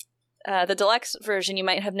deluxe version, you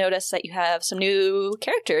might have noticed that you have some new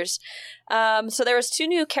characters. So there was 2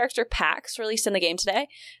 new character packs released in the game today.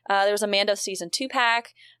 There was a Mando Season 2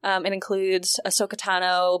 pack. It includes Ahsoka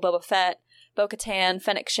Tano, Boba Fett, Bo-Katan,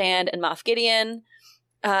 Fennec Shand, and Moff Gideon.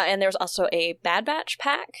 And there's also a Bad Batch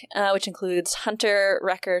pack, which includes Hunter,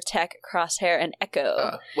 Wrecker, Tech, Crosshair, and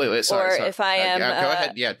Echo. Wait, sorry. Or if I am... go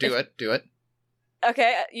ahead. Yeah, do it.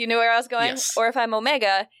 Okay, you knew where I was going? Yes. Or if I'm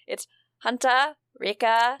Omega, it's Hunter,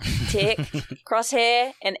 Wrecker, Tech,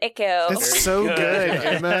 Crosshair, and Echo. That's so good,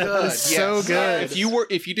 Emma. That's so good.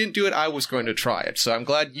 If you didn't do it, I was going to try it, so I'm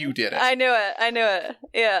glad you did it. I knew it.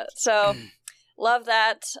 Yeah, so love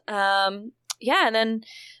that. And then...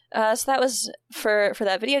 so that was for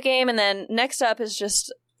that video game, and then next up is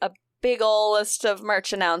just a big ol' list of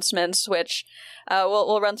merch announcements, which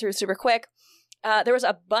we'll run through super quick. There was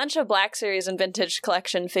a bunch of Black Series and Vintage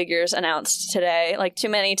Collection figures announced today, like too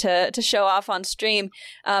many to show off on stream.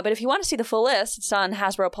 But if you want to see the full list, it's on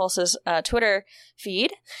Hasbro Pulse's Twitter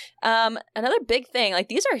feed. Another big thing, like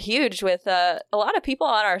these are huge with a lot of people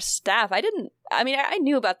on our staff. I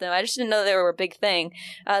knew about them. I just didn't know they were a big thing.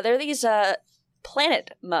 They're these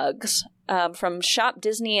Planet mugs from Shop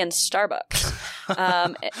Disney and Starbucks.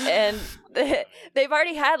 And they've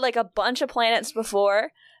already had like a bunch of planets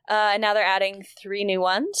before, and now they're adding 3 new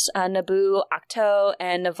ones, Naboo, Octo,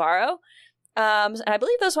 and Navarro. And I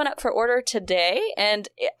believe those went up for order today, and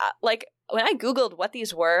when I Googled what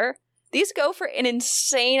these were, these go for an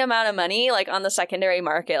insane amount of money, like on the secondary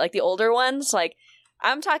market. Like the older ones, like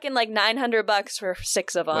I'm talking like $900 for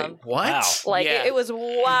 6 of them. Wait, what? Wow. Like Yeah. it was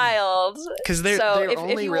wild. Because If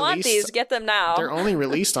only you want these, get them now. They're only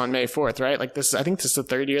released on May 4th, right? Like I think this is the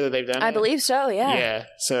 3rd year that they've done it. I believe so. Yeah. Yeah.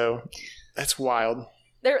 So that's wild.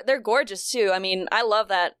 They're gorgeous too. I mean, I love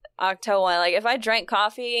that Octo one. Like if I drank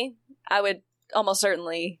coffee, I would almost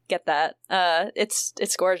certainly get that.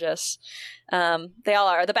 It's gorgeous. They all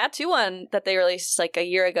are. The Batu one that they released like a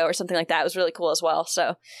year ago or something like that was really cool as well.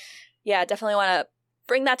 So yeah, definitely want to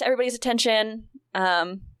bring that to everybody's attention.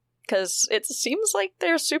 Because it seems like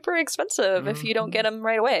they're super expensive if you don't get them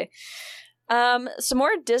right away. Some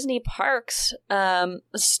more Disney parks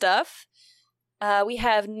stuff. We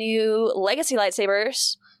have new Legacy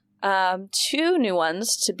lightsabers, 2 new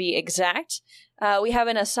ones to be exact. We have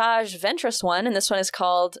an Asajj Ventress one, and this one is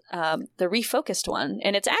called the Refocused one.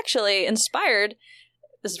 And it's actually inspired,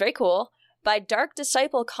 this is very cool, by Dark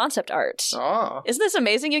Disciple concept art. Oh. Isn't this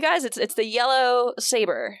amazing, you guys? It's the yellow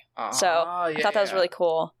saber. So I thought that was really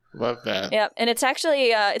cool. Love that. Yeah, and it's actually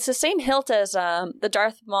it's the same hilt as the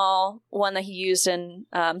Darth Maul one that he used in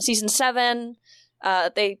season 7.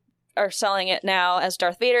 They are selling it now as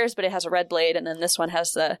Darth Vader's, but it has a red blade, and then this one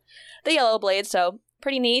has the yellow blade, so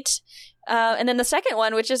pretty neat. And then the second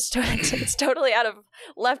one, which is it's totally out of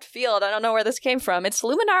left field. I don't know where this came from. It's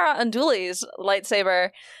Luminara Unduli's lightsaber.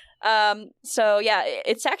 So yeah,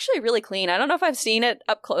 it's actually really clean. I don't know if I've seen it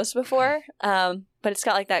up close before, but it's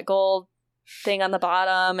got like that gold thing on the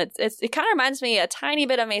bottom. It kind of reminds me a tiny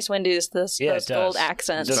bit of Mace Windu's, those gold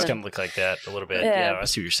accents. It does kind of look like that a little bit. Yeah. Yeah, I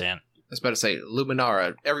see what you're saying. I was about to say,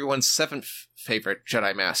 Luminara, everyone's 7th favorite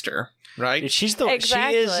Jedi Master, right? Dude, she is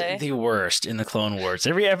the worst in the Clone Wars.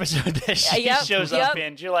 Every episode that she shows up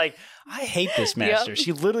in, you're like, I hate this master.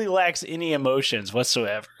 She literally lacks any emotions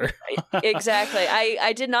whatsoever. Exactly.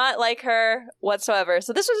 I did not like her whatsoever.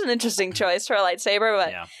 So this was an interesting choice for a lightsaber,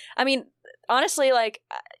 but I mean, honestly, like,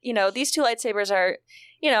 these 2 lightsabers are,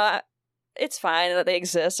 it's fine that they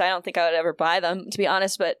exist. I don't think I would ever buy them, to be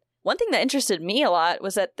honest, but one thing that interested me a lot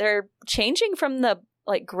was that they're changing from the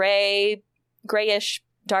like grayish,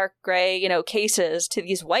 dark gray, cases to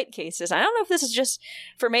these white cases. I don't know if this is just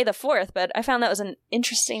for May the 4th, but I found that was an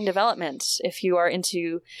interesting development if you are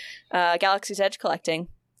into Galaxy's Edge collecting.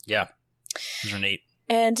 Yeah, those are neat.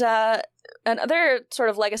 And another sort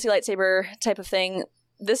of legacy lightsaber type of thing,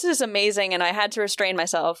 this is amazing, and I had to restrain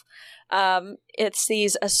myself. It's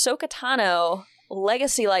these Ahsoka Tano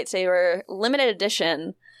legacy lightsaber limited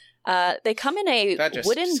edition. They come in a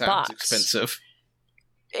wooden box. Expensive.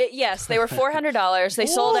 Yes, they were $400. They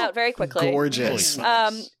sold out very quickly. Gorgeous.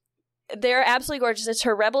 They're absolutely gorgeous. It's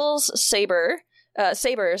her Rebels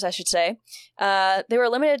sabers, I should say. They were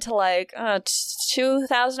limited to like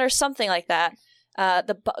 2,000 or something like that.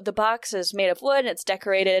 The box is made of wood, and it's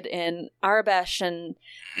decorated in Arabesh and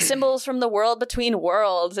symbols from the world between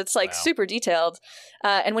worlds. It's like super detailed.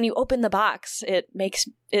 And when you open the box, it makes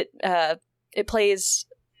it plays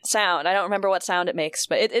sound. I don't remember what sound it makes,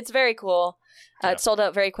 but it's very cool. It sold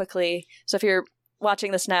out very quickly. So if you're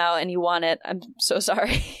watching this now and you want it, I'm so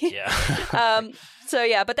sorry. Yeah. So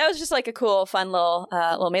yeah, but that was just like a cool, fun little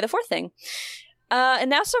May the 4th thing. And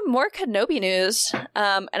now some more Kenobi news.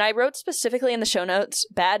 And I wrote specifically in the show notes,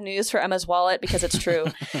 bad news for Emma's wallet, because it's true.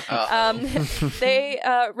 They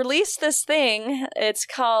released this thing. It's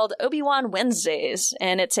called Obi-Wan Wednesdays,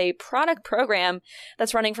 and it's a product program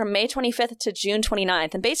that's running from May 25th to June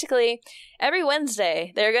 29th. And basically, every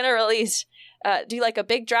Wednesday, they're going to release do like a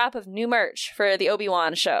big drop of new merch for the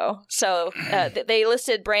Obi-Wan show. So they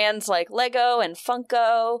listed brands like Lego and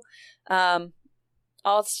Funko.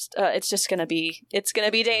 It's just gonna be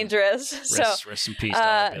dangerous. Rest in peace,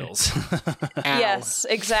 dollar bills. Yes,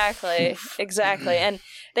 exactly. And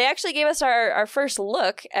they actually gave us our first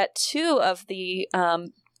look at 2 of the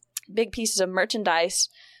big pieces of merchandise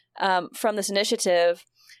from this initiative.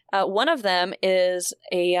 One of them is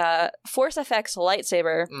a Force FX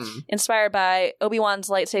lightsaber inspired by Obi-Wan's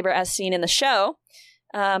lightsaber as seen in the show.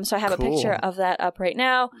 So I have a picture of that up right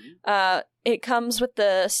now. It comes with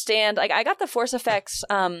the stand. Like I got the Force FX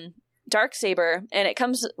Darksaber, and it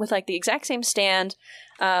comes with like the exact same stand.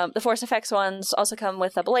 The Force FX ones also come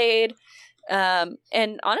with a blade.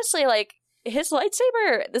 And honestly, like his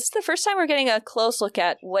lightsaber, this is the first time we're getting a close look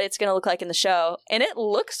at what it's going to look like in the show. And it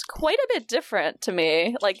looks quite a bit different to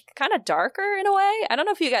me, like kind of darker in a way. I don't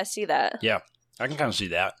know if you guys see that. Yeah, I can kind of see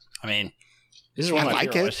that. I mean, this is one of my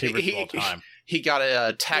favorite lightsabers of all time. He got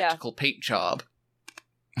a tactical paint job.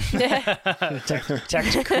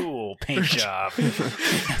 Tactical paint job.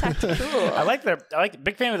 Tactical. I like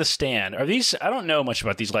big fan of the stand. Are these? I don't know much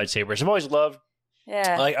about these lightsabers. I've always loved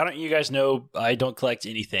Yeah. Like, you guys know I don't collect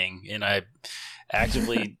anything, and I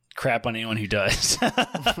actively crap on anyone who does.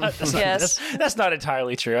 That's not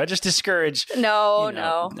entirely true. I just discourage.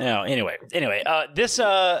 No. Anyway, this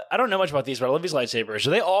I don't know much about these, but I love these lightsabers.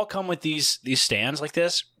 Do they all come with these stands like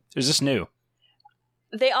this? Or is this new?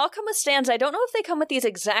 They all come with stands. I don't know if they come with these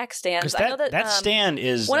exact stands. I know that stand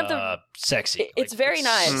is one of the sexy. It's very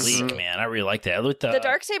nice, sleek, man. I really like that. The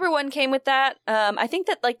Darksaber one came with that. I think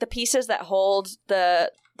that like the pieces that hold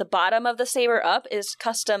the bottom of the saber up is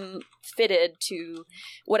custom fitted to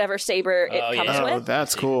whatever saber it comes with. Oh,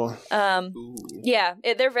 that's cool. Yeah,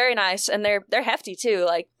 they're very nice, and they're hefty too.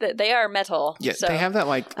 Like they are metal. Yeah, so, they have that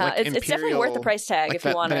like it's definitely worth the price tag like if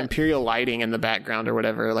you want that it. Imperial lighting in the background or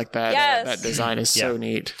whatever, like that. Yes. That design is so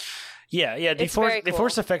neat. Yeah. The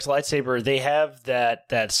Force Effects lightsaber, they have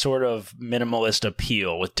that sort of minimalist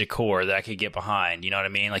appeal with decor that I could get behind. You know what I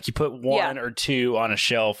mean? Like you put one or two on a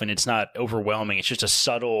shelf, and it's not overwhelming. It's just a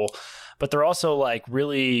subtle, but they're also like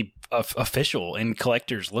really official and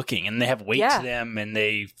collectors looking, and they have weight to them, and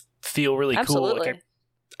they feel really cool. Like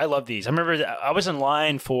I love these. I remember I was in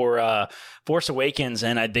line for Force Awakens,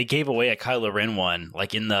 and they gave away a Kylo Ren one,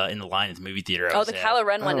 like in the line at the movie theater. Kylo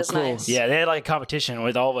Ren one is cool. nice. Yeah, they had like a competition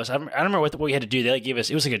with all of us. I don't remember what we had to do. They like gave us,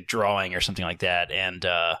 it was like a drawing or something like that, and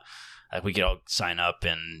like we could all sign up,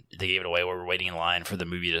 and they gave it away while we were waiting in line for the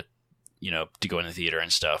movie to go in the theater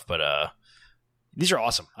and stuff. But these are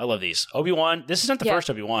awesome. I love these. Obi-Wan, this is not the first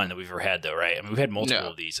Obi-Wan that we've ever had, though, right? I mean, we've had multiple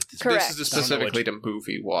of these. Correct. This is specifically the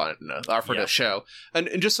movie one for the show. And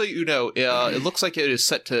just so you know, it looks like it is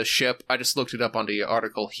set to ship. I just looked it up on the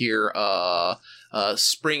article here.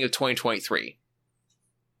 Spring of 2023.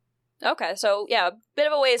 Okay, so yeah, a bit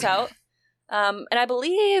of a ways out. And I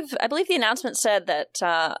believe the announcement said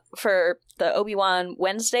that for the Obi-Wan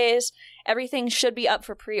Wednesdays, everything should be up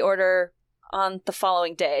for pre-order on the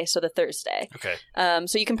following day, so the Thursday. Okay.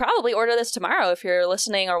 So you can probably order this tomorrow if you're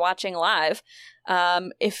listening or watching live.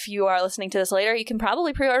 If you are listening to this later, you can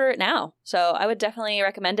probably pre-order it now. So I would definitely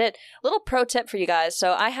recommend it. Little pro tip for you guys.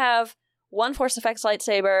 So I have one Force Effects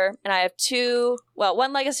lightsaber, and I have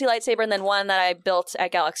one Legacy lightsaber, and then one that I built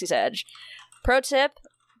at Galaxy's Edge. Pro tip,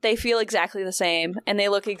 they feel exactly the same, and they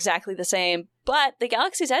look exactly the same, but the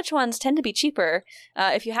Galaxy's Edge ones tend to be cheaper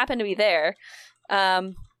if you happen to be there.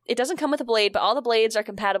 It doesn't come with a blade, but all the blades are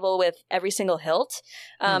compatible with every single hilt,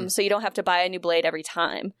 so you don't have to buy a new blade every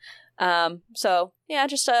time. So yeah,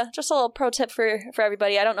 just a little pro tip for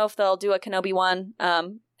everybody. I don't know if they'll do a Kenobi one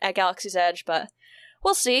at Galaxy's Edge, but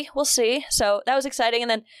we'll see. So that was exciting. And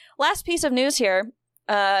then last piece of news here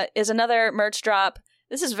is another merch drop.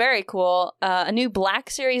 This is very cool. A new Black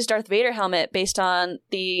Series Darth Vader helmet based on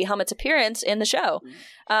the helmet's appearance in the show.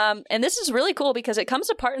 And this is really cool because it comes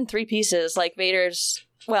apart in 3 pieces, like Vader's.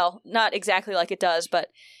 Well, not exactly like it does, but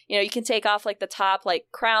you can take off like the top like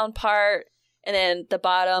crown part and then the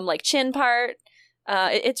bottom like chin part.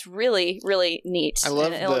 It's really, really neat. I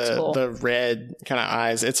love it looks cool. the red kind of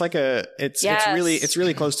eyes. It's like it's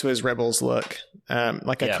really close to his Rebels look.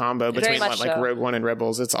 Like a combo between like Rogue One and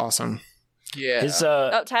Rebels. It's awesome. Yeah.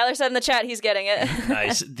 Tyler said in the chat he's getting it.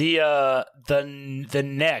 Nice. The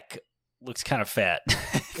neck looks kind of fat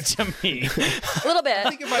to me. A little bit. I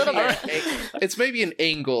think it might be it's maybe an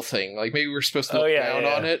angle thing. Like maybe we're supposed to look down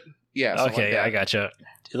on it. Yeah. Okay, I gotcha.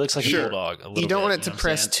 It looks like a bulldog. You don't want it to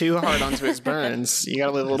press too hard onto his burns. You got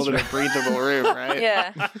to leave a little bit of breathable room, right?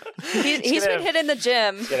 Yeah. He's been hitting the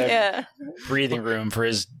gym. Yeah. Breathing room for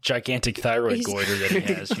his gigantic thyroid goiter that he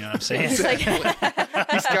has. You know what I'm saying? He's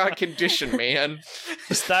got a condition, man.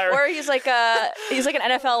 Or he's like an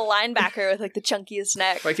NFL linebacker with like the chunkiest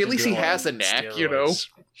neck. Like at least he has a neck, steroids.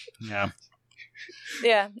 Yeah.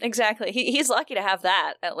 Yeah, exactly. He's lucky to have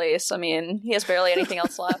that at least. I mean, he has barely anything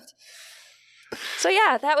else left. So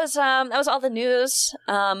yeah, that was all the news.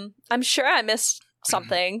 I'm sure I missed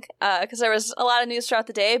something because there was a lot of news throughout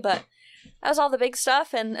the day, but that was all the big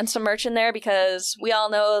stuff and some merch in there because we all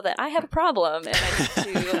know that I have a problem and I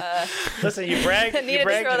need to. Listen, you bragged. To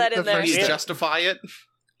throw that in there. You justify it.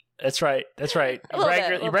 That's right.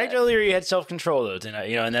 You bragged earlier. You had self-control though,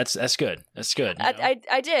 and that's good. That's good.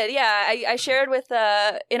 I did. Yeah, I shared with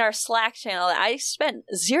in our Slack channel that I spent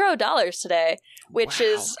 $0 today, which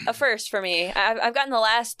is a first for me. I've gotten the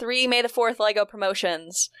last 3 May the 4th Lego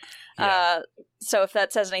promotions. Yeah. So if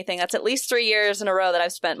that says anything, that's at least 3 years in a row that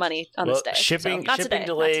I've spent money on this day. Shipping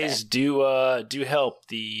delays do help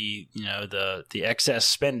the excess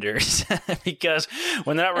spenders because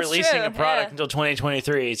when they're not releasing a product until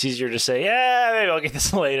 2023, it's easier to say, yeah, maybe I'll get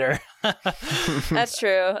this later. That's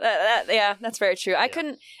true. That's very true.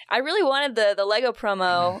 I really wanted the Lego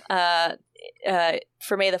promo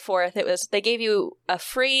for May the 4th. They gave you a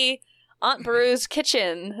free Aunt Beru's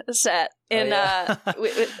kitchen set in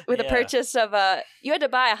with a purchase of you had to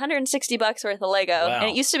buy $160 worth of Lego, and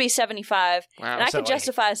it used to be $75. Wow. And I could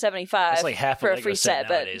justify $75 That's like half for a a Lego free set,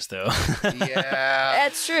 nowadays, though. Yeah.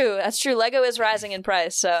 That's true. That's true. Lego is rising in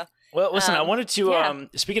price, so. Well, listen, I wanted to,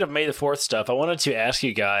 speaking of May the 4th stuff, I wanted to ask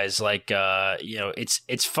you guys, like,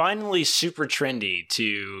 it's finally super trendy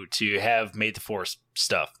to have May the 4th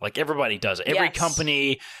stuff. Like, everybody does it. Every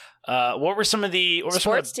company, what were some of the...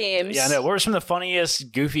 Sports teams. Yeah, I know. What were some of the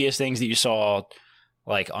funniest, goofiest things that you saw,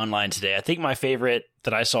 like, online today? I think my favorite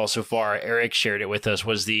that I saw so far, Eric shared it with us,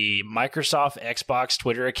 was the Microsoft Xbox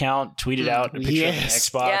Twitter account tweeted out a picture of an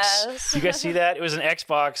Xbox. Yes. You guys see that? It was an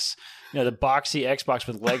Xbox... the boxy Xbox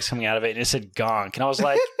with legs coming out of it, and it said "gonk." And I was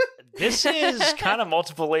like, this is kind of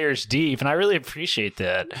multiple layers deep, and I really appreciate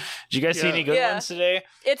that. Did you guys see any good ones today?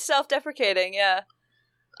 It's self-deprecating, yeah.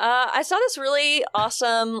 I saw this really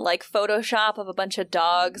awesome, like, Photoshop of a bunch of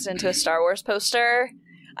dogs into a Star Wars poster.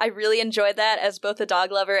 I really enjoyed that as both a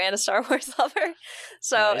dog lover and a Star Wars lover.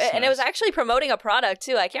 So, and it was actually promoting a product,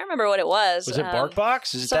 too. I can't remember what it was. Was it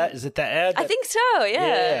BarkBox? Is it that ad? I think so,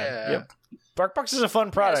 yeah. Yep. BarkBox is a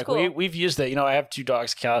fun product. Cool. We've used it. I have 2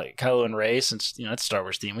 dogs, Kylo and Rey, since it's Star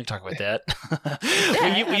Wars theme. We can talk about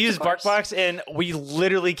that. we use BarkBox, and we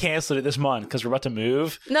literally canceled it this month because we're about to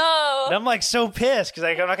move. No, and I'm like so pissed because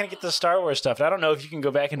I'm not going to get the Star Wars stuff. And I don't know if you can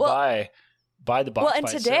go back and buy the box. Well, and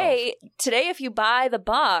today, if you buy the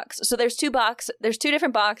box, so there's 2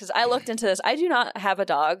 different boxes. I looked into this. I do not have a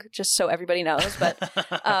dog, just so everybody knows, but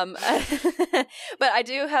but I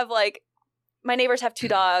do have, like, my neighbors have 2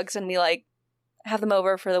 dogs, and we have them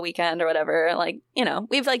over for the weekend or whatever. Like,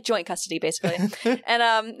 we have, like, joint custody, basically.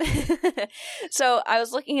 And so I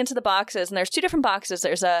was looking into the boxes, and there's 2 different boxes.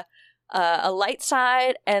 There's a light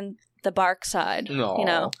side and the bark side.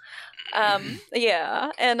 Aww. Yeah.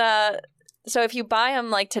 And so if you buy them,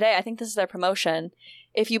 like, today, I think this is their promotion.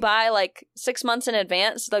 If you buy, like, 6 months in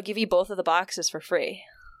advance, they'll give you both of the boxes for free.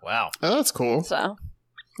 Wow. Oh, that's cool. So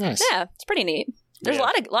nice. Yeah, it's pretty neat. There's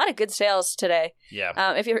a lot of good sales today.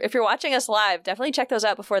 Yeah. If you're watching us live, definitely check those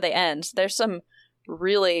out before they end. There's some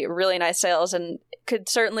really, really nice sales, and could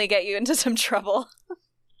certainly get you into some trouble.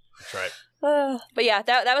 That's right. But yeah,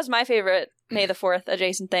 that was my favorite May the 4th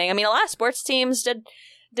adjacent thing. I mean, a lot of sports teams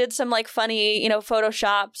did some, like, funny,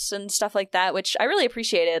 Photoshops and stuff like that, which I really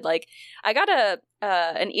appreciated. Like, I got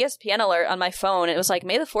an ESPN alert on my phone. And it was like,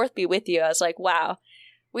 May the 4th be with you. I was like, wow.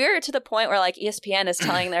 We're to the point where, like, ESPN is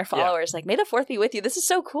telling their followers, like, May the 4th be with you. This is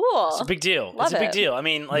so cool. It's a big deal. Love it's a big it. deal. I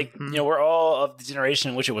mean, like, we're all of the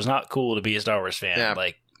generation in which it was not cool to be a Star Wars fan,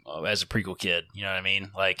 like, as a prequel kid. You know what I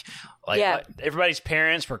mean? Like everybody's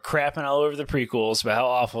parents were crapping all over the prequels about how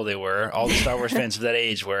awful they were. All the Star Wars fans of that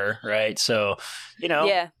age were, right? So,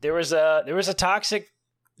 there was a toxic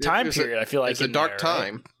time period, I feel like. It's a dark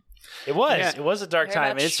time. It was. Yeah. It was a dark Very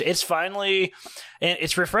time. much. It's finally, and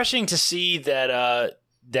it's refreshing to see that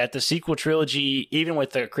that the sequel trilogy, even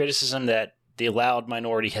with the criticism that the loud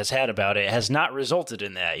minority has had about it, has not resulted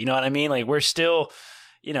in that. You know what I mean? Like, we're still,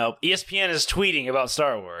 ESPN is tweeting about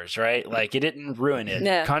Star Wars, right? Like, it didn't ruin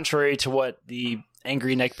it, contrary to what the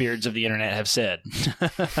angry neckbeards of the internet have said.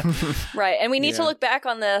 Right. And we need to look back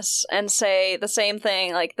on this and say the same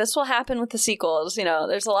thing. Like, this will happen with the sequels.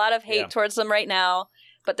 There's a lot of hate towards them right now,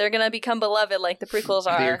 but they're going to become beloved like the prequels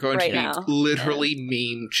are They're going right to be now. literally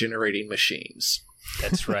meme-generating machines.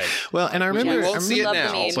 That's right. Well, and I remember... We won't see it love the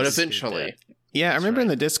now, memes. but eventually. Yeah, I remember in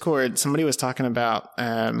the Discord, somebody was talking about,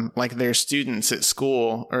 like, their students at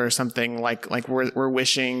school or something, like we're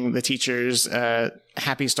wishing the teachers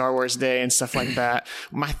happy Star Wars Day and stuff like that.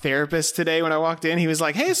 My therapist today, when I walked in, he was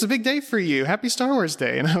like, "Hey, it's a big day for you. Happy Star Wars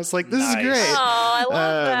Day." And I was like, "This is great." Oh, I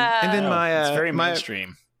love that. And then it's very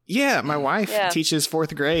mainstream. Yeah, my wife teaches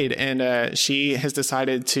 4th grade, and she has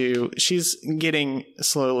decided she's getting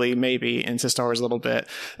slowly maybe into Star Wars a little bit.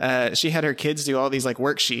 She had her kids do all these, like,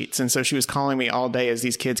 worksheets, and so she was calling me all day as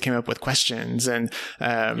these kids came up with questions. And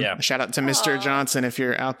shout out to Mr. Johnson if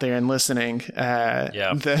you're out there and listening. Got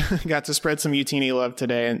to spread some Utini love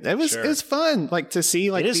today, and it was fun, like, to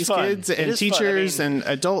see, like, these kids and teachers and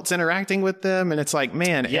adults interacting with them, and it's like,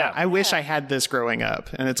 man, I wish I had this growing up,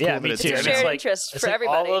 and it's cool that it's a shared interest for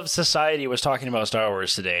everybody. All of society was talking about Star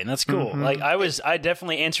Wars today, and that's cool. Like, I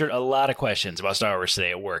definitely answered a lot of questions about Star Wars today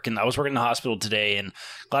at work, and I was working in the hospital today, and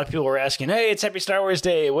a lot of people were asking, "Hey, it's Happy Star Wars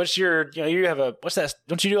Day. What's your, you have what's that?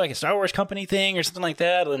 Don't you do, like, a Star Wars company thing or something like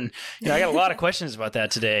that?" And I got a lot of questions about that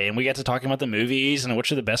today, and we got to talking about the movies and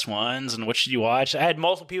which are the best ones and what should you watch. I had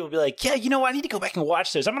multiple people be like, "Yeah, I need to go back and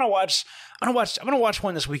watch those. I'm gonna watch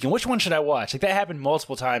one this weekend. Which one should I watch?" Like, that happened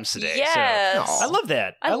multiple times today. Yes. So, I love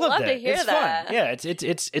that. I love that. to hear it's that. fun. Yeah,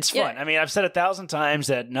 it's fun. I mean, I've said 1,000 times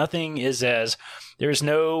that nothing is there's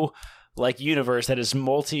no like universe that is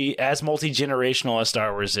multi-generational as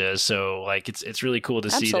Star Wars is. So like it's really cool to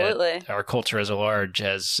see that our culture as a large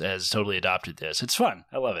has totally adopted this. It's fun.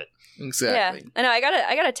 I love it. Exactly. Yeah. I know.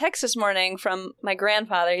 I got a text this morning from my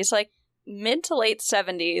grandfather. He's like mid to late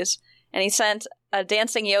 70s, and he sent a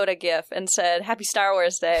dancing Yoda gif and said, "Happy Star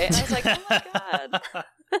Wars Day." And I was like, "Oh my god."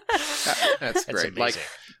 That's great.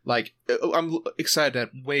 Like I'm excited that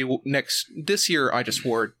this year I just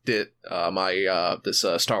wore my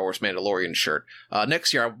Star Wars Mandalorian shirt.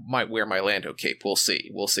 Next year I might wear my Lando cape. We'll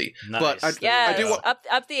see. Nice. But I do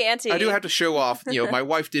up the ante. I do have to show off. My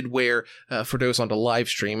wife did wear for those on the live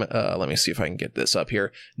stream. Let me see if I can get this up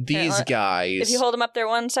here. These guys. If you hold them up there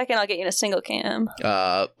 1 second, I'll get you in a single cam.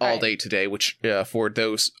 All day today, which for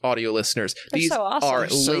those audio listeners, these so awesome. are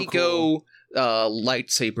so Lego. Cool.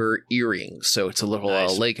 Lightsaber earrings. So it's a little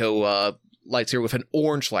Lego lightsaber with an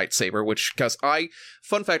orange lightsaber,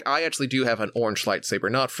 fun fact, I actually do have an orange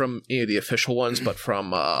lightsaber, not from any of the official ones, but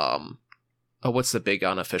from what's the big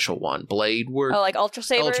unofficial one? Blade Word? Oh, like Ultra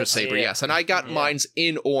Saber? Ultra Saber, yes. And I got mine's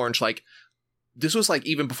in orange, like this was like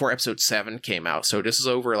even before episode 7 came out. So this is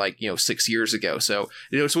over 6 years ago. So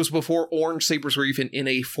this was before orange sabers were even in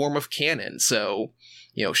a form of canon. So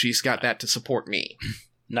she's got that to support me.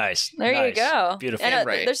 Nice. There you go. Beautiful. And,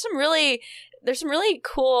 right. There's some really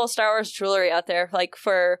cool Star Wars jewelry out there, like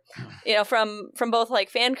for from both like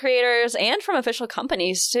fan creators and from official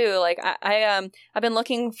companies too. Like I've been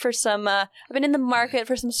looking for some. I've been in the market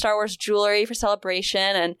for some Star Wars jewelry for Celebration,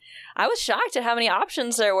 and I was shocked at how many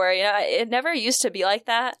options there were. It never used to be like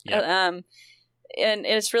that. Yep. And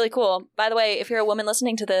it's really cool. By the way, if you're a woman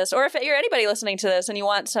listening to this, or if you're anybody listening to this, and you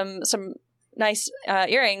want some nice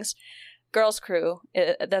earrings. Girls Crew,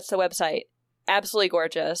 that's the website. Absolutely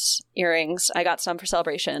gorgeous earrings. I got some for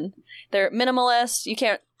Celebration. They're minimalist. You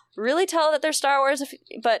can't really tell that they're Star Wars,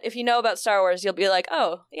 but if you know about Star Wars, you'll be like,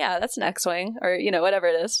 oh, yeah, that's an X-Wing, or, whatever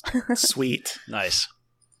it is. Sweet. Nice.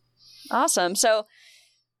 Awesome. So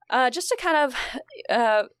just to kind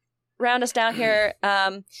of round us down here,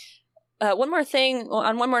 one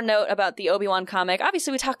more note about the Obi-Wan comic.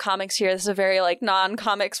 Obviously, we talk comics here. This is a very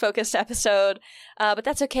non-comics focused episode, but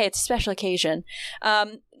that's okay. It's a special occasion.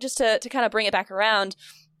 Just to kind of bring it back around,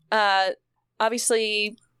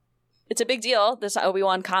 obviously, it's a big deal, this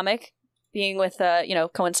Obi-Wan comic being with,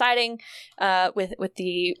 coinciding with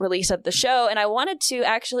the release of the show. And I wanted to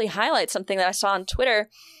actually highlight something that I saw on Twitter.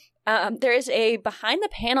 There is a behind the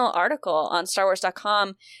panel article on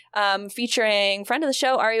StarWars.com featuring friend of the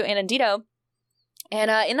show, Ario Anandito. And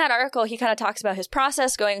in that article, he kind of talks about his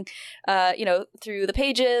process going, through the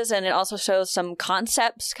pages. And it also shows some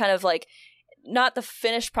concepts, kind of like not the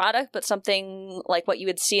finished product, but something like what you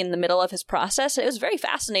would see in the middle of his process. It was very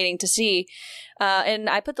fascinating to see. And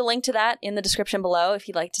I put the link to that in the description below if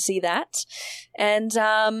you'd like to see that. And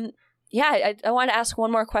I want to ask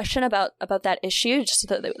one more question about that issue, just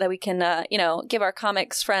so that we can, give our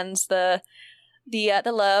comics friends the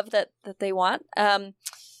love that they want.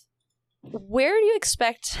 Where do you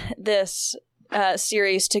expect this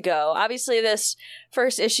series to go? Obviously, this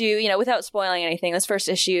first issue, without spoiling anything, this first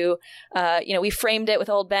issue, we framed it with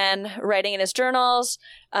old Ben writing in his journals,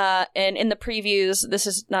 and in the previews, this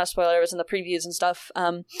is not a spoiler, it was in the previews and stuff,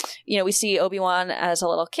 we see Obi-Wan as a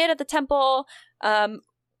little kid at the temple.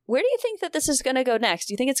 Where do you think that this is going to go next?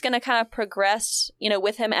 Do you think it's going to kind of progress,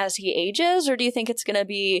 with him as he ages, or do you think it's going to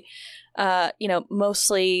be,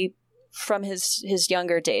 mostly from his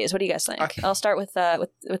younger days? What do you guys think? I'll start with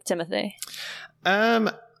Timothy. I'm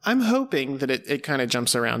hoping that it kind of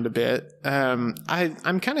jumps around a bit. I'm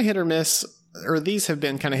kind of hit or miss, or these have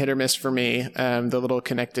been kind of hit or miss for me. The little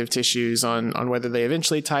connective tissues on whether they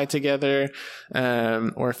eventually tie together,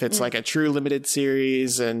 or if it's like a true limited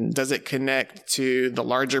series, and does it connect to the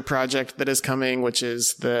larger project that is coming, which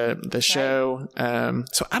is the show.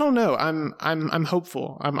 So I don't know. I'm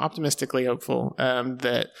hopeful. I'm optimistically hopeful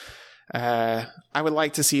that. I would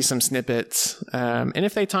like to see some snippets, and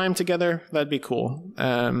if they tie them together, that'd be cool,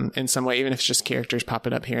 in some way, even if it's just characters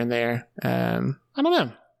popping up here and there. I don't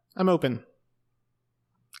know. I'm open.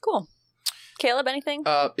 Cool. Caleb, anything?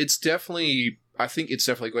 I think it's definitely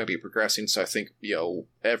going to be progressing, so I think,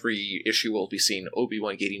 every issue will be seeing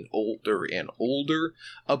Obi-Wan getting older and older,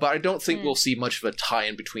 but I don't think we'll see much of a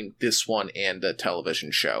tie-in between this one and the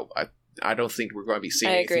television show. I don't think we're going to be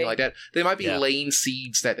seeing anything like that. They might be laying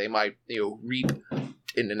seeds that they might, reap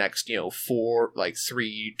in the next 2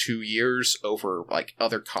 years over like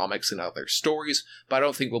other comics and other stories, but I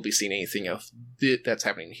don't think we'll be seeing anything of that's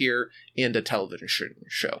happening here in the television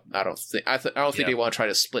show. I don't think they want to try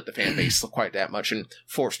to split the fan base quite that much and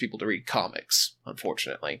force people to read comics,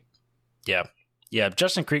 unfortunately. Yeah,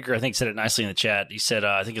 Justin Krieger, I think, said it nicely in the chat. He said,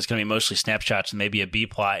 I think it's going to be mostly snapshots and maybe a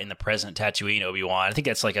B-plot in the present Tatooine Obi-Wan. I think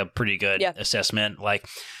that's like a pretty good assessment. Like,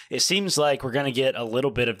 it seems like we're going to get a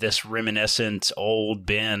little bit of this reminiscent old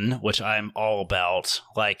Ben, which I'm all about.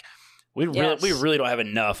 Like, we really don't have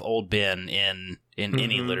enough old Ben in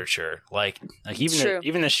any literature. Like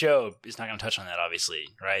even the show is not going to touch on that, obviously,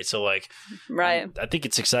 right? So, like, right. I think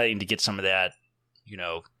it's exciting to get some of that,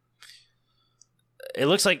 It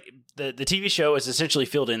looks like the TV show has essentially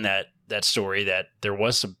filled in that story that there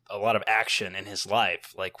was a lot of action in his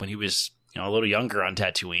life, like when he was a little younger on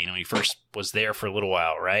Tatooine, when he first was there for a little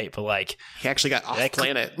while, right? But like he actually got off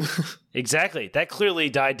planet. Exactly, that clearly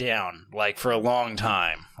died down like for a long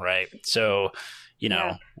time, right? So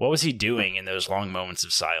what was he doing in those long moments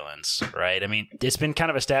of silence, right? I mean, it's been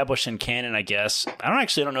kind of established in canon, I guess. I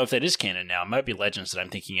don't know if that is canon now. It might be Legends that I'm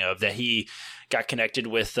thinking of, that he got connected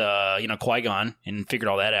with, Qui-Gon and figured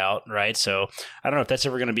all that out, right? So I don't know if that's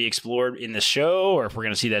ever going to be explored in the show or if we're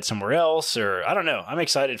going to see that somewhere else, or I don't know. I'm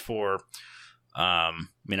excited for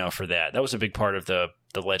that. That was a big part of the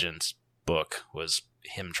Legends book, was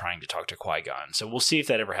him trying to talk to Qui-Gon. So we'll see if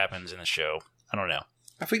that ever happens in the show. I don't know.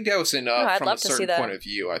 I think that was from a certain point of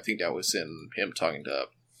view. I think that was in him talking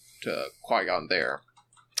to Qui-Gon there.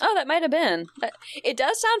 Oh, that might have been. It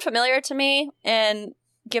does sound familiar to me, and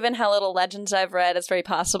given how little Legends I've read, it's very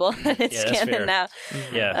possible that it's canon now.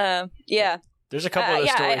 Yeah. There's a couple of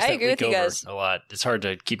those stories that leak over guys a lot. It's hard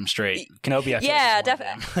to keep them straight. Kenobi, I feel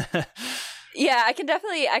definitely. Yeah,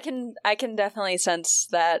 I can definitely sense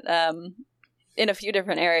that in a few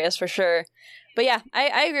different areas for sure. But yeah,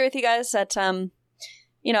 I agree with you guys that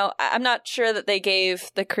I'm not sure that they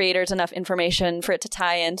gave the creators enough information for it to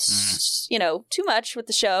tie in, too much with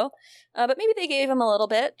the show. But maybe they gave them a little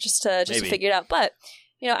bit just to figure it out. But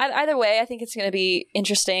either way, I think it's going to be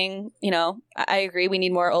interesting. I agree. We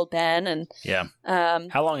need more old Ben, and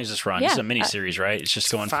how long is this run? This is a miniseries, right? It's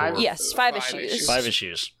just going for 5 issues. 5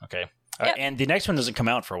 issues. Okay. Yep. And the next one doesn't come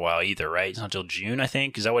out for a while either, right? It's not until June, I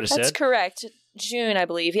think. Is that what it said? That's correct. June, I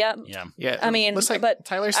believe. Yeah. I mean, but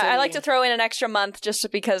Tyler said I like to throw in an extra month just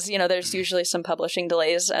because there's usually some publishing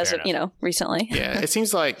delays as of recently. Yeah, it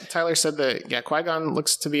seems like Tyler said that Qui-Gon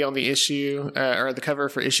looks to be on the issue or the cover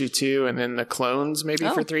for issue 2, and then the clones maybe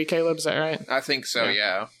for 3. Caleb, is that right? I think so.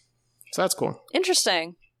 Yeah. So that's cool.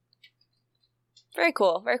 Interesting. Very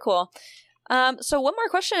cool. Very cool. So one more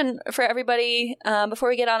question for everybody before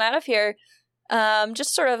we get on out of here.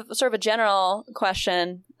 Just sort of a general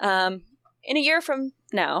question. In a year from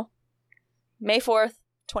now, May 4th,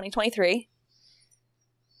 2023,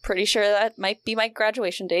 pretty sure that might be my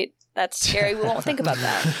graduation date. That's scary. We won't think about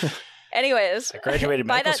that. Anyways, I graduated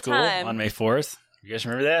medical school on May 4th. You guys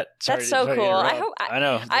remember that? That's so cool. I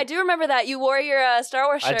know. I do remember that. You wore your Star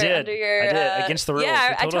Wars shirt under your... I did, against the rules.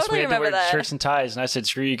 Yeah, I totally remember that. Shirts and ties, and I said,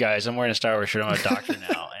 screw you guys. I'm wearing a Star Wars shirt. I'm a doctor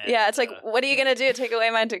now. And, yeah, it's like, what are you going to do? Take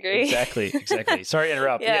away my degree? Exactly. Sorry to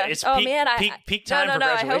interrupt. Yeah. It's peak time for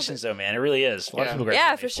graduations, though, man. It really is. A lot of people graduate.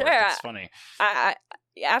 Yeah, for sure. It's funny.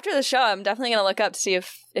 After the show, I'm definitely going to look up to see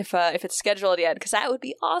if it's scheduled yet, because that would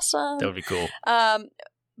be awesome. That would be cool.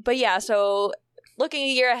 But yeah, so looking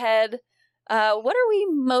a year ahead... what are we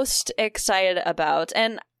most excited about?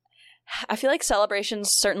 And I feel like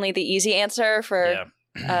Celebration's certainly the easy answer for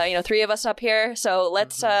 3 of us up here. So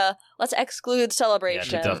let's exclude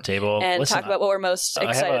Celebration take that off the table. And talk about what we're most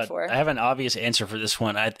excited for. I have an obvious answer for this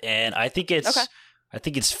one, and I think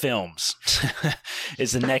it's films.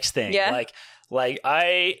 Is the next thing. Yeah. Like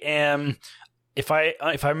I am. If I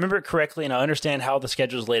remember it correctly, and I understand how the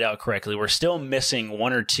schedule is laid out correctly, we're still missing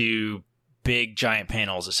 1 or 2 big giant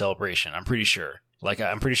panels at Celebration. I'm pretty sure.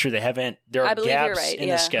 I'm pretty sure they haven't. There are gaps in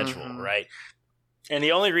the schedule, right? And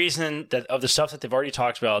the only reason that of the stuff that they've already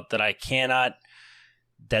talked about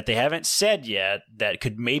that they haven't said yet that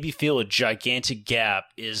could maybe fill a gigantic gap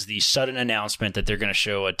is the sudden announcement that they're going to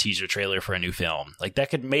show a teaser trailer for a new film. Like that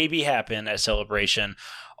could maybe happen at Celebration,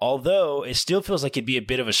 although it still feels like it'd be a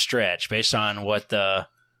bit of a stretch based on what the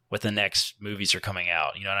next movies are coming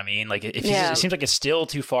out. You know what I mean? Like, it seems like it's still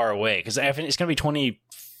too far away, because it's going to be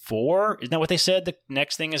 24. Isn't that what they said the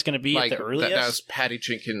next thing is going to be at the earliest? That was Patty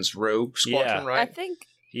Jenkins' Rogue Squadron, right? I think,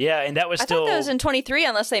 Yeah, and that was I thought that was in 23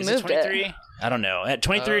 unless they moved it. I don't know. At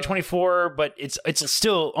 23 or 24, but it's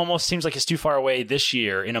still almost seems like it's too far away this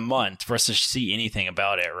year in a month for us to see anything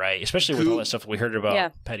about it, right? Especially with all that stuff we heard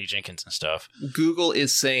about Patty Jenkins and stuff. Google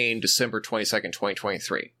is saying December 22nd,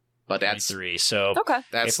 2023. But that's 23. So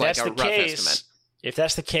that's like a rough estimate. If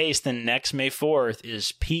that's the case, then next May 4th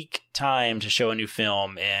is peak time to show a new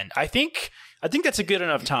film, and I think that's a good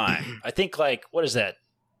enough time. I think what is that?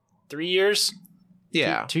 3 years?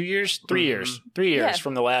 Yeah. 2 years? 3 years. 3 years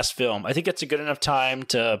from the last film. I think it's a good enough time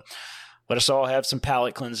to let us all have some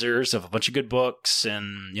palate cleansers of a bunch of good books.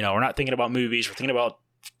 And, we're not thinking about movies. We're thinking about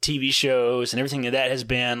TV shows and everything that has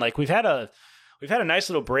been. We've had a nice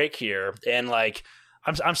little break here. And,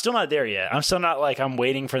 I'm still not there yet. I'm still not I'm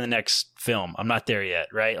waiting for the next film. I'm not there yet,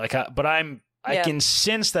 right? But I can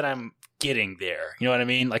sense that I'm getting there. You know what I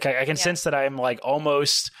mean? I can sense that I'm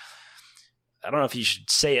almost... I don't know if you should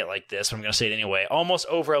say it like this, but I'm going to say it anyway. Almost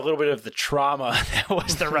over a little bit of the trauma that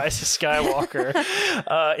was the Rise of Skywalker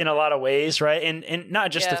in a lot of ways, right? And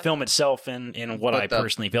not just the film itself and what I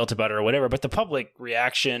personally felt about it or whatever, but the public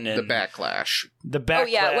reaction and the backlash. Oh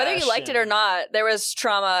yeah, whether you liked it or not, there was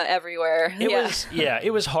trauma everywhere.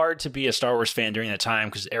 It was hard to be a Star Wars fan during that time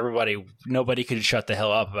because nobody could shut the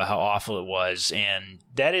hell up about how awful it was, and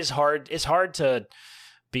that is hard. It's hard to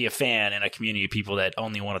be a fan in a community of people that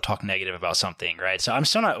only want to talk negative about something, right? So I'm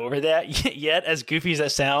still not over that yet, as goofy as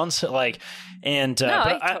that sounds. I'm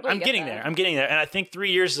getting there. I'm getting there, and I think 3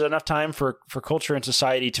 years is enough time for culture and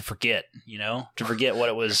society to forget, to forget what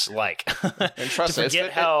it was like, and trust to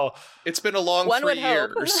forget how it's been a long 3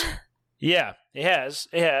 years. Yeah, it has,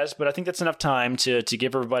 but I think that's enough time to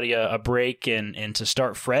give everybody a break and to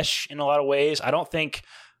start fresh in a lot of ways.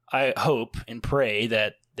 I hope and pray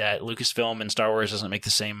that Lucasfilm and Star Wars doesn't make the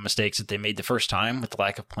same mistakes that they made the first time with the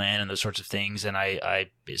lack of plan and those sorts of things. And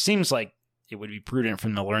it seems like it would be prudent for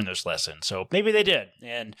them to learn those lessons. So maybe they did.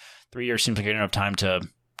 And 3 years seems like enough time to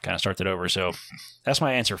kind of start that over. So that's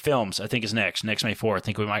my answer. Films, I think, is next May 4th. I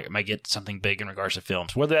think we might get something big in regards to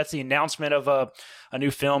films, whether that's the announcement of a new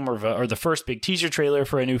film or the first big teaser trailer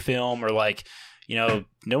for a new film, or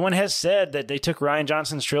no one has said that they took Rian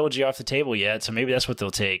Johnson's trilogy off the table yet, so maybe that's what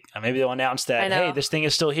they'll take. Maybe they'll announce that, hey, this thing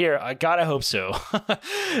is still here. I gotta hope so. So.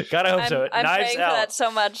 I'm Knives praying Out. for that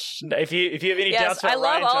so much. If you have any doubts about I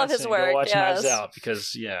love Rian all Johnson, of his work. go watch Knives Out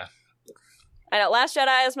because I know Last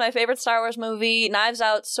Jedi is my favorite Star Wars movie. Knives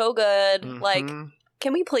Out, so good. Mm-hmm.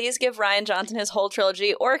 Can we please give Rian Johnson his whole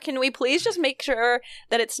trilogy, or can we please just make sure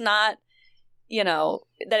that it's not,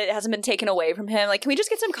 that it hasn't been taken away from him? Can we just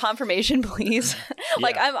get some confirmation, please?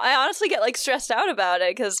 I honestly get stressed out about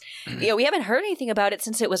it because we haven't heard anything about it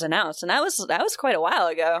since it was announced, and that was quite a while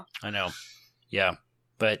ago. I know, yeah,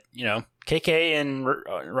 but KK and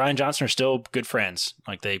Rian Johnson are still good friends.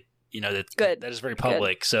 That is very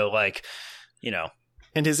public. Good. So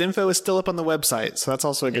And his info is still up on the website, so that's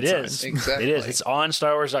also a good sign. Exactly. It is. It's on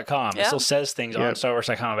StarWars.com. It still says things on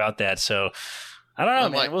StarWars.com about that. So I don't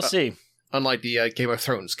know, man. We'll see. Unlike the Game of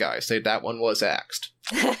Thrones guys, that one was axed.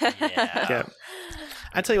 Yeah.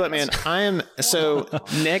 I tell you what, man.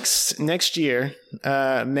 Next year,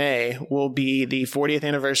 May will be the 40th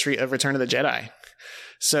anniversary of Return of the Jedi.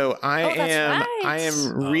 So I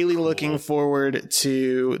am really looking forward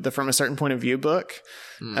to the From a Certain Point of View book.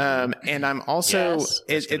 And I'm also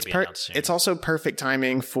it's also perfect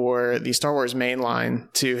timing for the Star Wars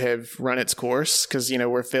mainline to have run its course, because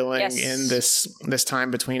we're filling in this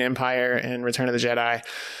time between Empire and Return of the Jedi.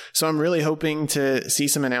 So I'm really hoping to see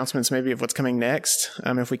some announcements maybe of what's coming next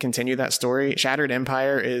if we continue that story. Shattered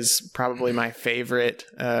Empire is probably my favorite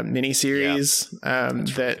miniseries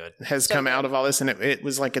that has come out of all this, and it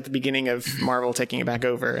was at the beginning of Marvel taking it back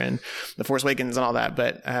over and The Force Awakens and all that.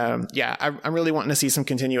 But I'm really wanting to see some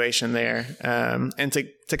continuation there, and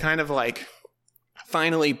to kind of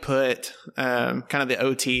finally put kind of the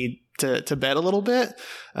OT to bed a little bit.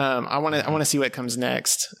 I want to see what comes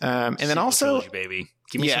next, and then also trilogy, baby.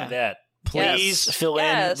 Give me some of that. Please fill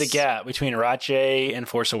in the gap between Rache and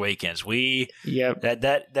Force Awakens.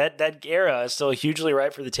 That era is still hugely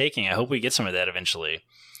ripe for the taking. I hope we get some of that eventually.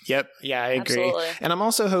 Yep. Yeah, I agree. Absolutely. And I'm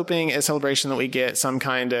also hoping at Celebration that we get some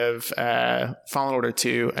kind of Fallen Order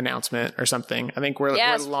 2 announcement or something. I think we're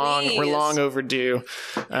long overdue.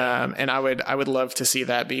 And I would love to see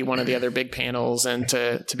that be one of the other big panels and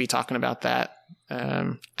to be talking about that.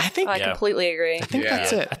 I completely agree. I think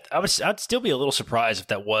that's it. I'd still be a little surprised if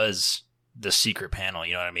that was the secret panel.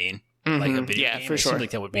 You know what I mean? Mm-hmm. Like a video game. For sure. It seems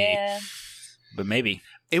like that would be, but maybe.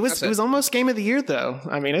 It was almost game of the year, though.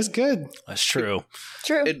 I mean, it's good. That's true.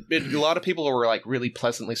 True. A lot of people were like really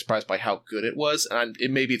pleasantly surprised by how good it was, and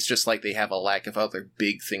maybe it's just like they have a lack of other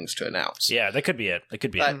big things to announce. Yeah, that could be it. That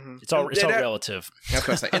could be it. It's all relative. That's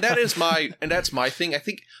what I say. And that's my thing. I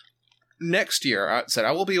think next year,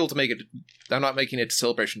 I will be able to make it. I'm not making it to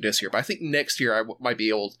Celebration this year, but I think next year I might be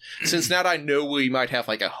able, since now that I know we might have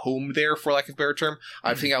like a home there, for lack of a better term,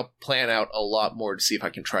 I think I'll plan out a lot more to see if I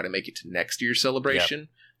can try to make it to next year's Celebration. Yep.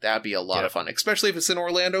 That'd be a lot of fun, especially if it's in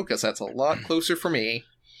Orlando, because that's a lot closer for me.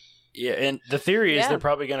 Yeah, and the theory is they're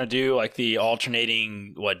probably going to do like the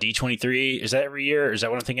alternating, D23? Is that every year? Or is that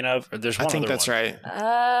what I'm thinking of? Or there's one I think that's right.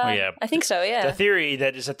 I think so, yeah. The theory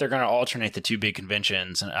that is that they're going to alternate the two big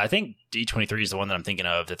conventions. And I think D23 is the one that I'm thinking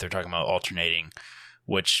of that they're talking about alternating,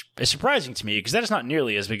 which is surprising to me because that is not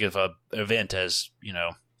nearly as big of an event as,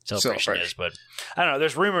 Celebration is. But I don't know.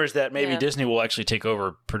 There's rumors that maybe Disney will actually take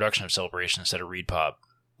over production of Celebration instead of ReedPop,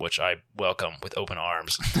 which I welcome with open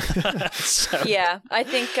arms. Yeah, I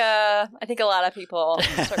think a lot of people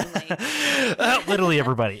certainly. Literally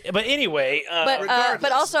everybody. But anyway,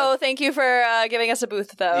 but also thank you for giving us a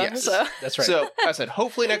booth, though. Yes, so. That's right. So I said,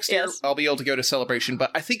 hopefully next year I'll be able to go to Celebration. But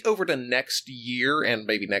I think over the next year and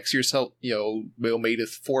maybe next year's, May the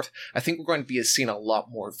 4th, I think we're going to be seeing a lot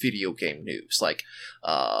more video game news. Like,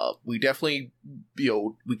 we definitely,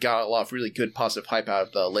 we got a lot of really good positive hype out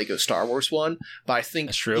of the Lego Star Wars one. But I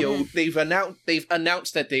think they've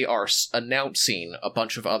announced that they are announcing a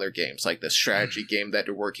bunch of other games, like the strategy game that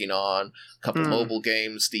they're working on, a couple mobile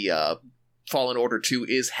games. The Fallen Order 2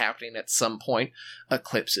 is happening at some point.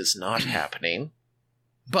 Eclipse is not happening.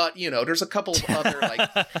 But, there's a couple of other,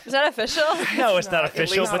 Is that official? No, it's not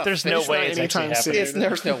official, but there's no way it's actually happening.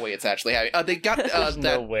 There's no way it's actually happening. They got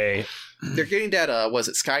no way. They're getting that, was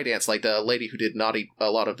it Skydance, like the lady who did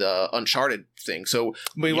a lot of the Uncharted thing. So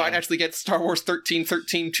we might actually get Star Wars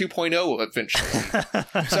 1313 2.0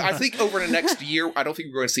 eventually. So I think over the next year, I don't think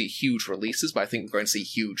we're going to see huge releases, but I think we're going to see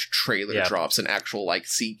huge trailer drops and actual,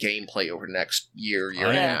 see gameplay over the next year and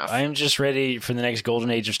a half. I am just ready for the next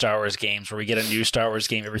golden age of Star Wars games where we get a new Star Wars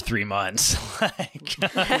game every 3 months.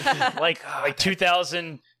 like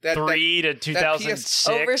 2003 to 2006.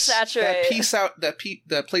 Oversaturated.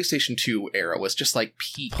 The PlayStation 2 era was just like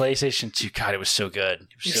peak. PlayStation 2, God, it was so good.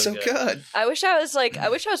 It was so good. I wish I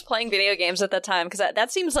was playing video games at that time, because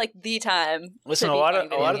that seems like the time. Listen, a lot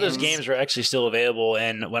of those games are actually still available.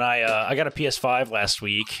 And when I got a PS5 last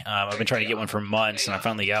week, I've been trying to get one for months, and I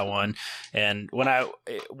finally got one. And when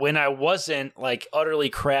I wasn't utterly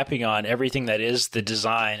crapping on everything that is the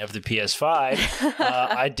design of the PS5,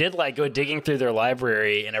 I did go digging through their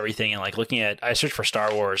library and everything, and looking at. I searched for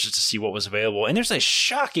Star Wars just to see what was available, and there's a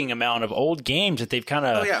shocking amount of old games that they've kind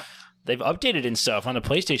of they've updated and stuff on the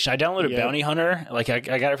PlayStation. I downloaded Bounty Hunter, I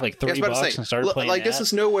got it for $30 and started playing. This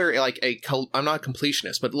is nowhere I'm not a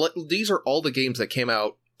completionist, but these are all the games that came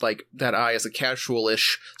out that I, as a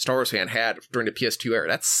casual-ish Star Wars fan, had during the PS2 era.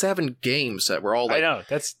 That's 7 games that were all I know,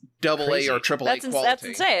 that's AA or AAA quality. That's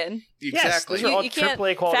insane. Exactly. Yes, those are all you can't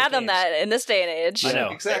AAA quality fathom games. that in this day and age. I know.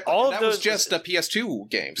 Exactly. All of that those was just the PS2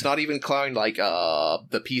 games, not even including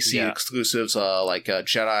the PC exclusives,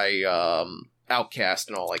 Jedi Outcast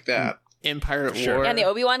and all like that. Empire at Sure. War. And the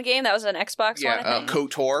Obi-Wan game, that was an Xbox one, I think.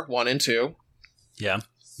 KOTOR 1 and 2. Yeah,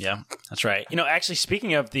 that's right. Actually,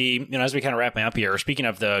 speaking of the, as we kind of wrapping up here, speaking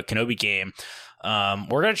of the Kenobi game,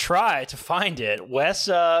 we're going to try to find it. Wes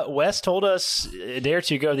told us a day or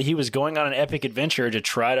two ago that he was going on an epic adventure to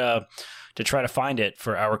try to find it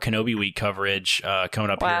for our Kenobi Week coverage coming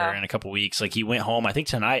up here in a couple weeks. He went home, I think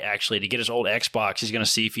tonight actually, to get his old Xbox. He's going to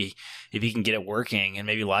see if he can get it working and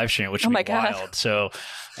maybe live stream, which would be wild. So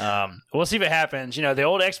we'll see if it happens. The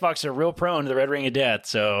old Xbox are real prone to the Red Ring of Death,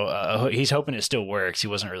 so he's hoping it still works. He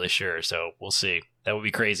wasn't really sure, so we'll see. That would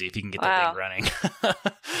be crazy if he can get that thing running.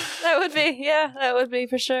 That would be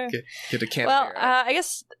for sure. Get a camera. Well, I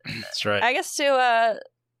guess that's right. I guess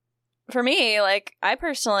for me, I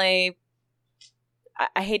personally,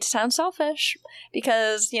 I hate to sound selfish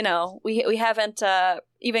because we haven't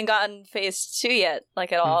even gotten Phase 2 yet,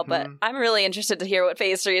 at all. But I'm really interested to hear what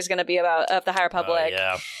Phase 3 is going to be about of the High Republic.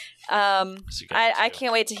 I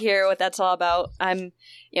can't wait to hear what that's all about. I'm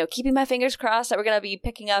keeping my fingers crossed that we're going to be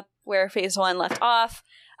picking up where Phase 1 left off.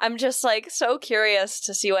 I'm just so curious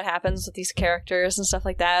to see what happens with these characters and stuff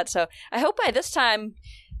like that. So I hope by this time,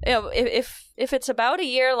 if it's about a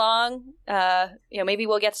year long, maybe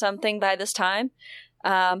we'll get something by this time.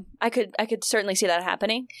 I could certainly see that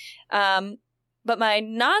happening. But my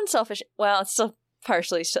non-selfish, well, it's still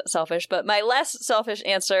partially selfish, but my less selfish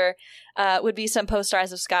answer would be some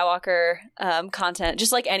post-Rise of Skywalker content.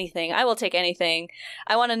 Just like anything. I will take anything.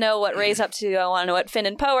 I want to know what Rey's up to. I want to know what Finn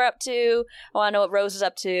and Poe are up to. I want to know what Rose is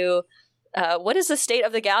up to. What is the state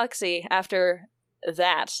of the galaxy after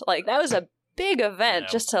that? Like, that was a big event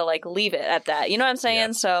just to like leave it at that. You know what I'm saying?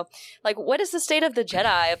 Yeah. So like, what is the state of the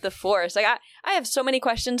Jedi, of the Force? Like, I have so many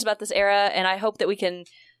questions about this era, and I hope that we can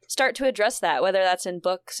start to address that, whether that's in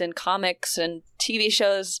books and comics and TV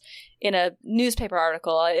shows, in a newspaper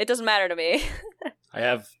article. It doesn't matter to me. I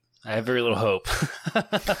have very little hope.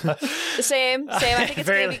 Same. I think it's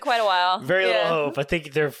going to be quite a while. Very little hope. I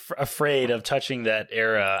think they're afraid of touching that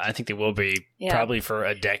era. I think they will be probably for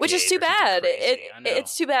a decade. Which is too bad.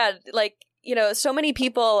 It's too bad. Like, you know, so many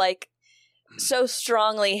people like so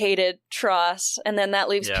strongly hated TROS, and then that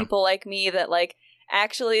leaves people like me that like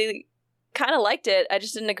actually kind of liked it. I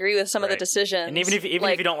just didn't agree with some of the decisions. And even if you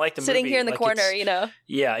don't like the movie, sitting here in the corner, you know.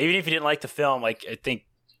 Yeah, even if you didn't like the film, like I think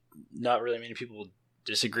not really many people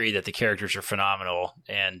disagree that the characters are phenomenal,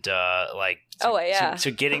 and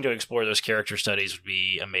so getting to explore those character studies would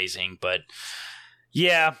be amazing. But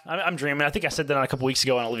yeah, I'm dreaming. I think I said that on a couple weeks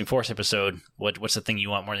ago on a Living Force episode. What's the thing you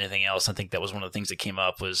want more than anything else? I think that was one of the things that came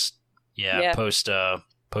up was post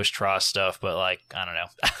TROS stuff, but like I don't know.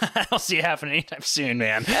 I don't see it happening anytime soon,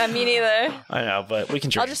 man. Me neither. I know, but we can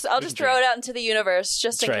dream. I'll just throw it out into the universe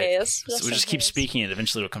just in case. So we just keep speaking it.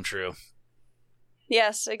 Eventually, it'll come true.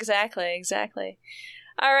 Yes, exactly.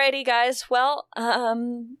 Alrighty, guys. Well,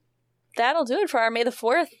 that'll do it for our May the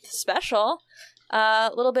 4th special.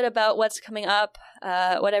 A little bit about what's coming up,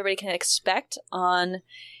 what everybody can expect on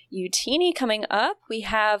Utini coming up. We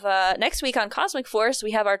have next week on Cosmic Force,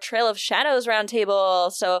 we have our Trail of Shadows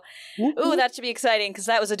roundtable. So, that should be exciting because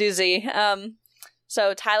that was a doozy.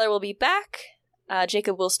 So Tyler will be back.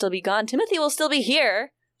 Jacob will still be gone. Timothy will still be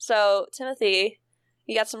here. So Timothy,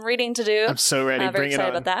 you got some reading to do. I'm so ready. Very Bring it on.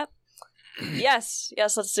 Excited about that. Yes,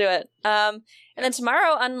 let's do it. And then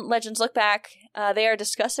tomorrow on Legends Look Back, they are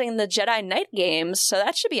discussing the Jedi Knight games, so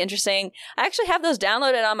that should be interesting. I actually have those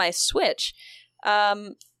downloaded on my Switch,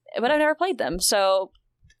 but I've never played them, so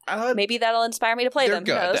maybe that'll inspire me to play them.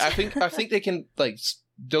 They're good. I think they can, like,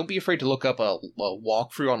 don't be afraid to look up a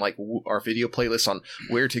walkthrough on, like, our video playlist on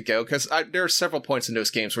where to go, because there are several points in those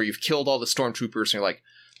games where you've killed all the stormtroopers, and you're like,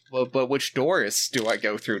 well, but which doors do I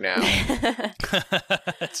go through now?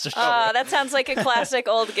 That sounds like a classic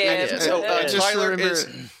old game. So, I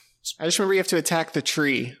just remember you have to attack the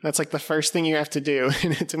tree. That's like the first thing you have to do,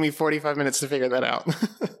 and it took me 45 minutes to figure that out.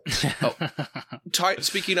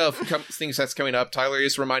 Speaking of things that's coming up, Tyler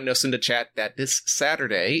is reminding us in the chat that this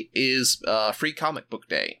Saturday is Free Comic Book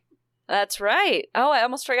Day. That's right. Oh, I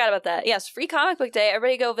almost forgot about that. Yes, Free Comic Book Day.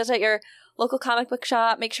 Everybody go visit your local comic book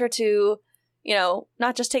shop. Make sure to,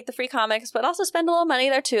 not just take the free comics, but also spend a little money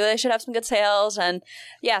there too. They should have some good sales. And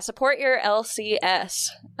support your LCS.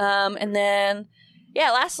 And then,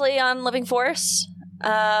 lastly on Living Force,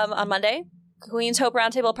 on Monday, Queen's Hope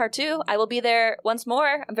Roundtable Part 2. I will be there once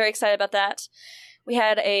more. I'm very excited about that. We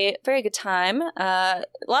had a very good time.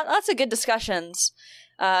 Lots of good discussions.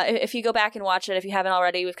 If you go back and watch it, if you haven't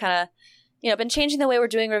already, we've kind of, been changing the way we're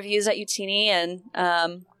doing reviews at Utini, and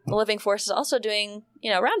the Living Force is also doing,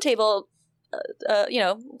 Roundtable,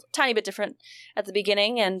 tiny bit different at the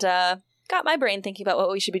beginning, and got my brain thinking about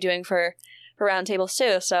what we should be doing for roundtables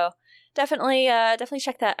too. So definitely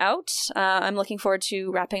check that out. I'm looking forward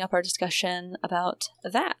to wrapping up our discussion about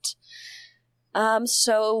that.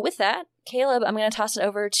 So with that, Caleb, I'm going to toss it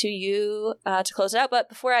over to you to close it out. But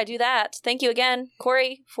before I do that, thank you again,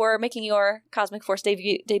 Corey, for making your Cosmic Force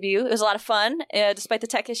debut. It was a lot of fun, despite the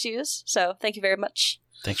tech issues. So thank you very much.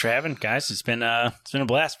 Thanks for having, guys. It's been a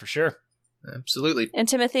blast for sure. Absolutely. And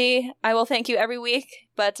Timothy, I will thank you every week,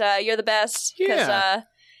 but you're the best because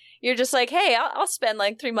you're just like, hey, I'll spend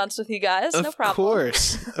like 3 months with you guys. No problem.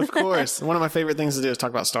 Of course. One of my favorite things to do is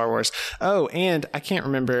talk about Star Wars. Oh, and I can't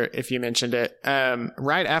remember if you mentioned it.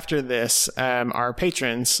 Right after this, our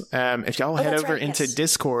patrons, if y'all head over into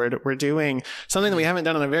Discord, we're doing something that we haven't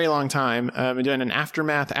done in a very long time. We're doing an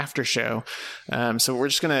Aftermath after show. So we're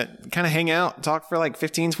just going to kind of hang out, talk for like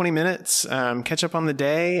 15, 20 minutes, catch up on the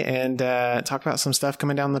day, and talk about some stuff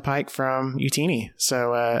coming down the pike from Utini.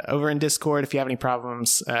 So over in Discord, if you have any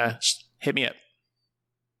problems, hit me up.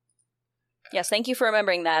 Yes, thank you for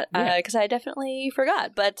remembering that, because I definitely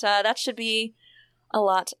forgot. But that should be a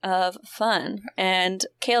lot of fun. And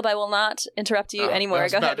Caleb, I will not interrupt you anymore.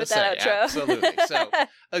 Go ahead with that outro. Absolutely. So,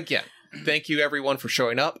 again, Thank you, everyone, for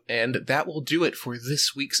showing up, and that will do it for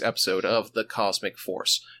this week's episode of The Cosmic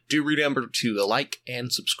Force. Do remember to like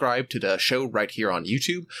and subscribe to the show right here on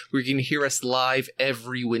YouTube, where you can hear us live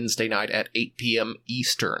every Wednesday night at 8 p.m.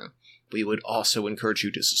 Eastern. We would also encourage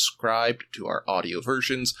you to subscribe to our audio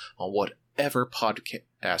versions on whatever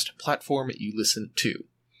podcast platform you listen to.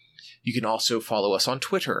 You can also follow us on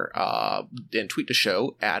Twitter and tweet the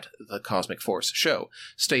show at The Cosmic Force Show.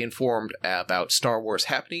 Stay informed about Star Wars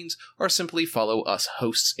happenings, or simply follow us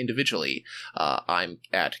hosts individually. I'm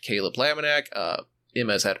at Caleb Laminack,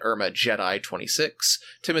 Emma's at Irma Jedi 26,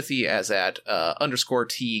 Timothy as at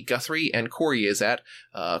 _T Guthrie, and Corey is at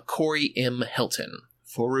Corey M. Hilton.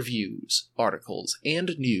 For reviews, articles,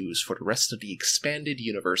 and news for the rest of the expanded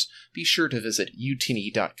universe, be sure to visit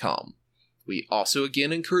utini.com. We also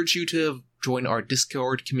again encourage you to join our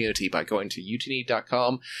Discord community by going to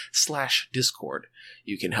utini.com/Discord.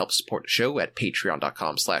 You can help support the show at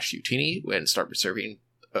patreon.com/utini and start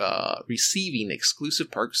receiving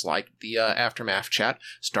exclusive perks like the Aftermath chat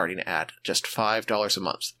starting at just $5 a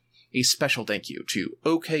month. A special thank you to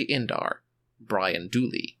OK Indar, Brian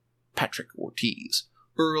Dooley, Patrick Ortiz,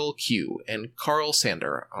 Earl Q, and Carl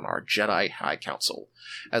Sander on our Jedi High Council,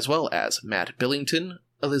 as well as Matt Billington,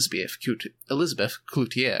 Elizabeth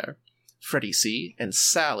Cloutier, Freddie C., and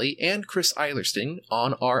Sally and Chris Eilerstein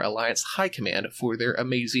on our Alliance High Command for their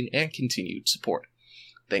amazing and continued support.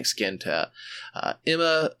 Thanks again to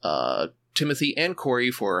Emma, Timothy, and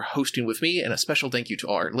Corey for hosting with me, and a special thank you to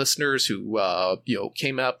our listeners who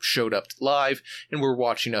came up, showed up live, and were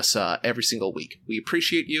watching us every single week. We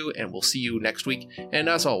appreciate you, and we'll see you next week. And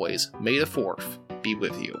as always, may the Fourth be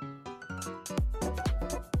with you.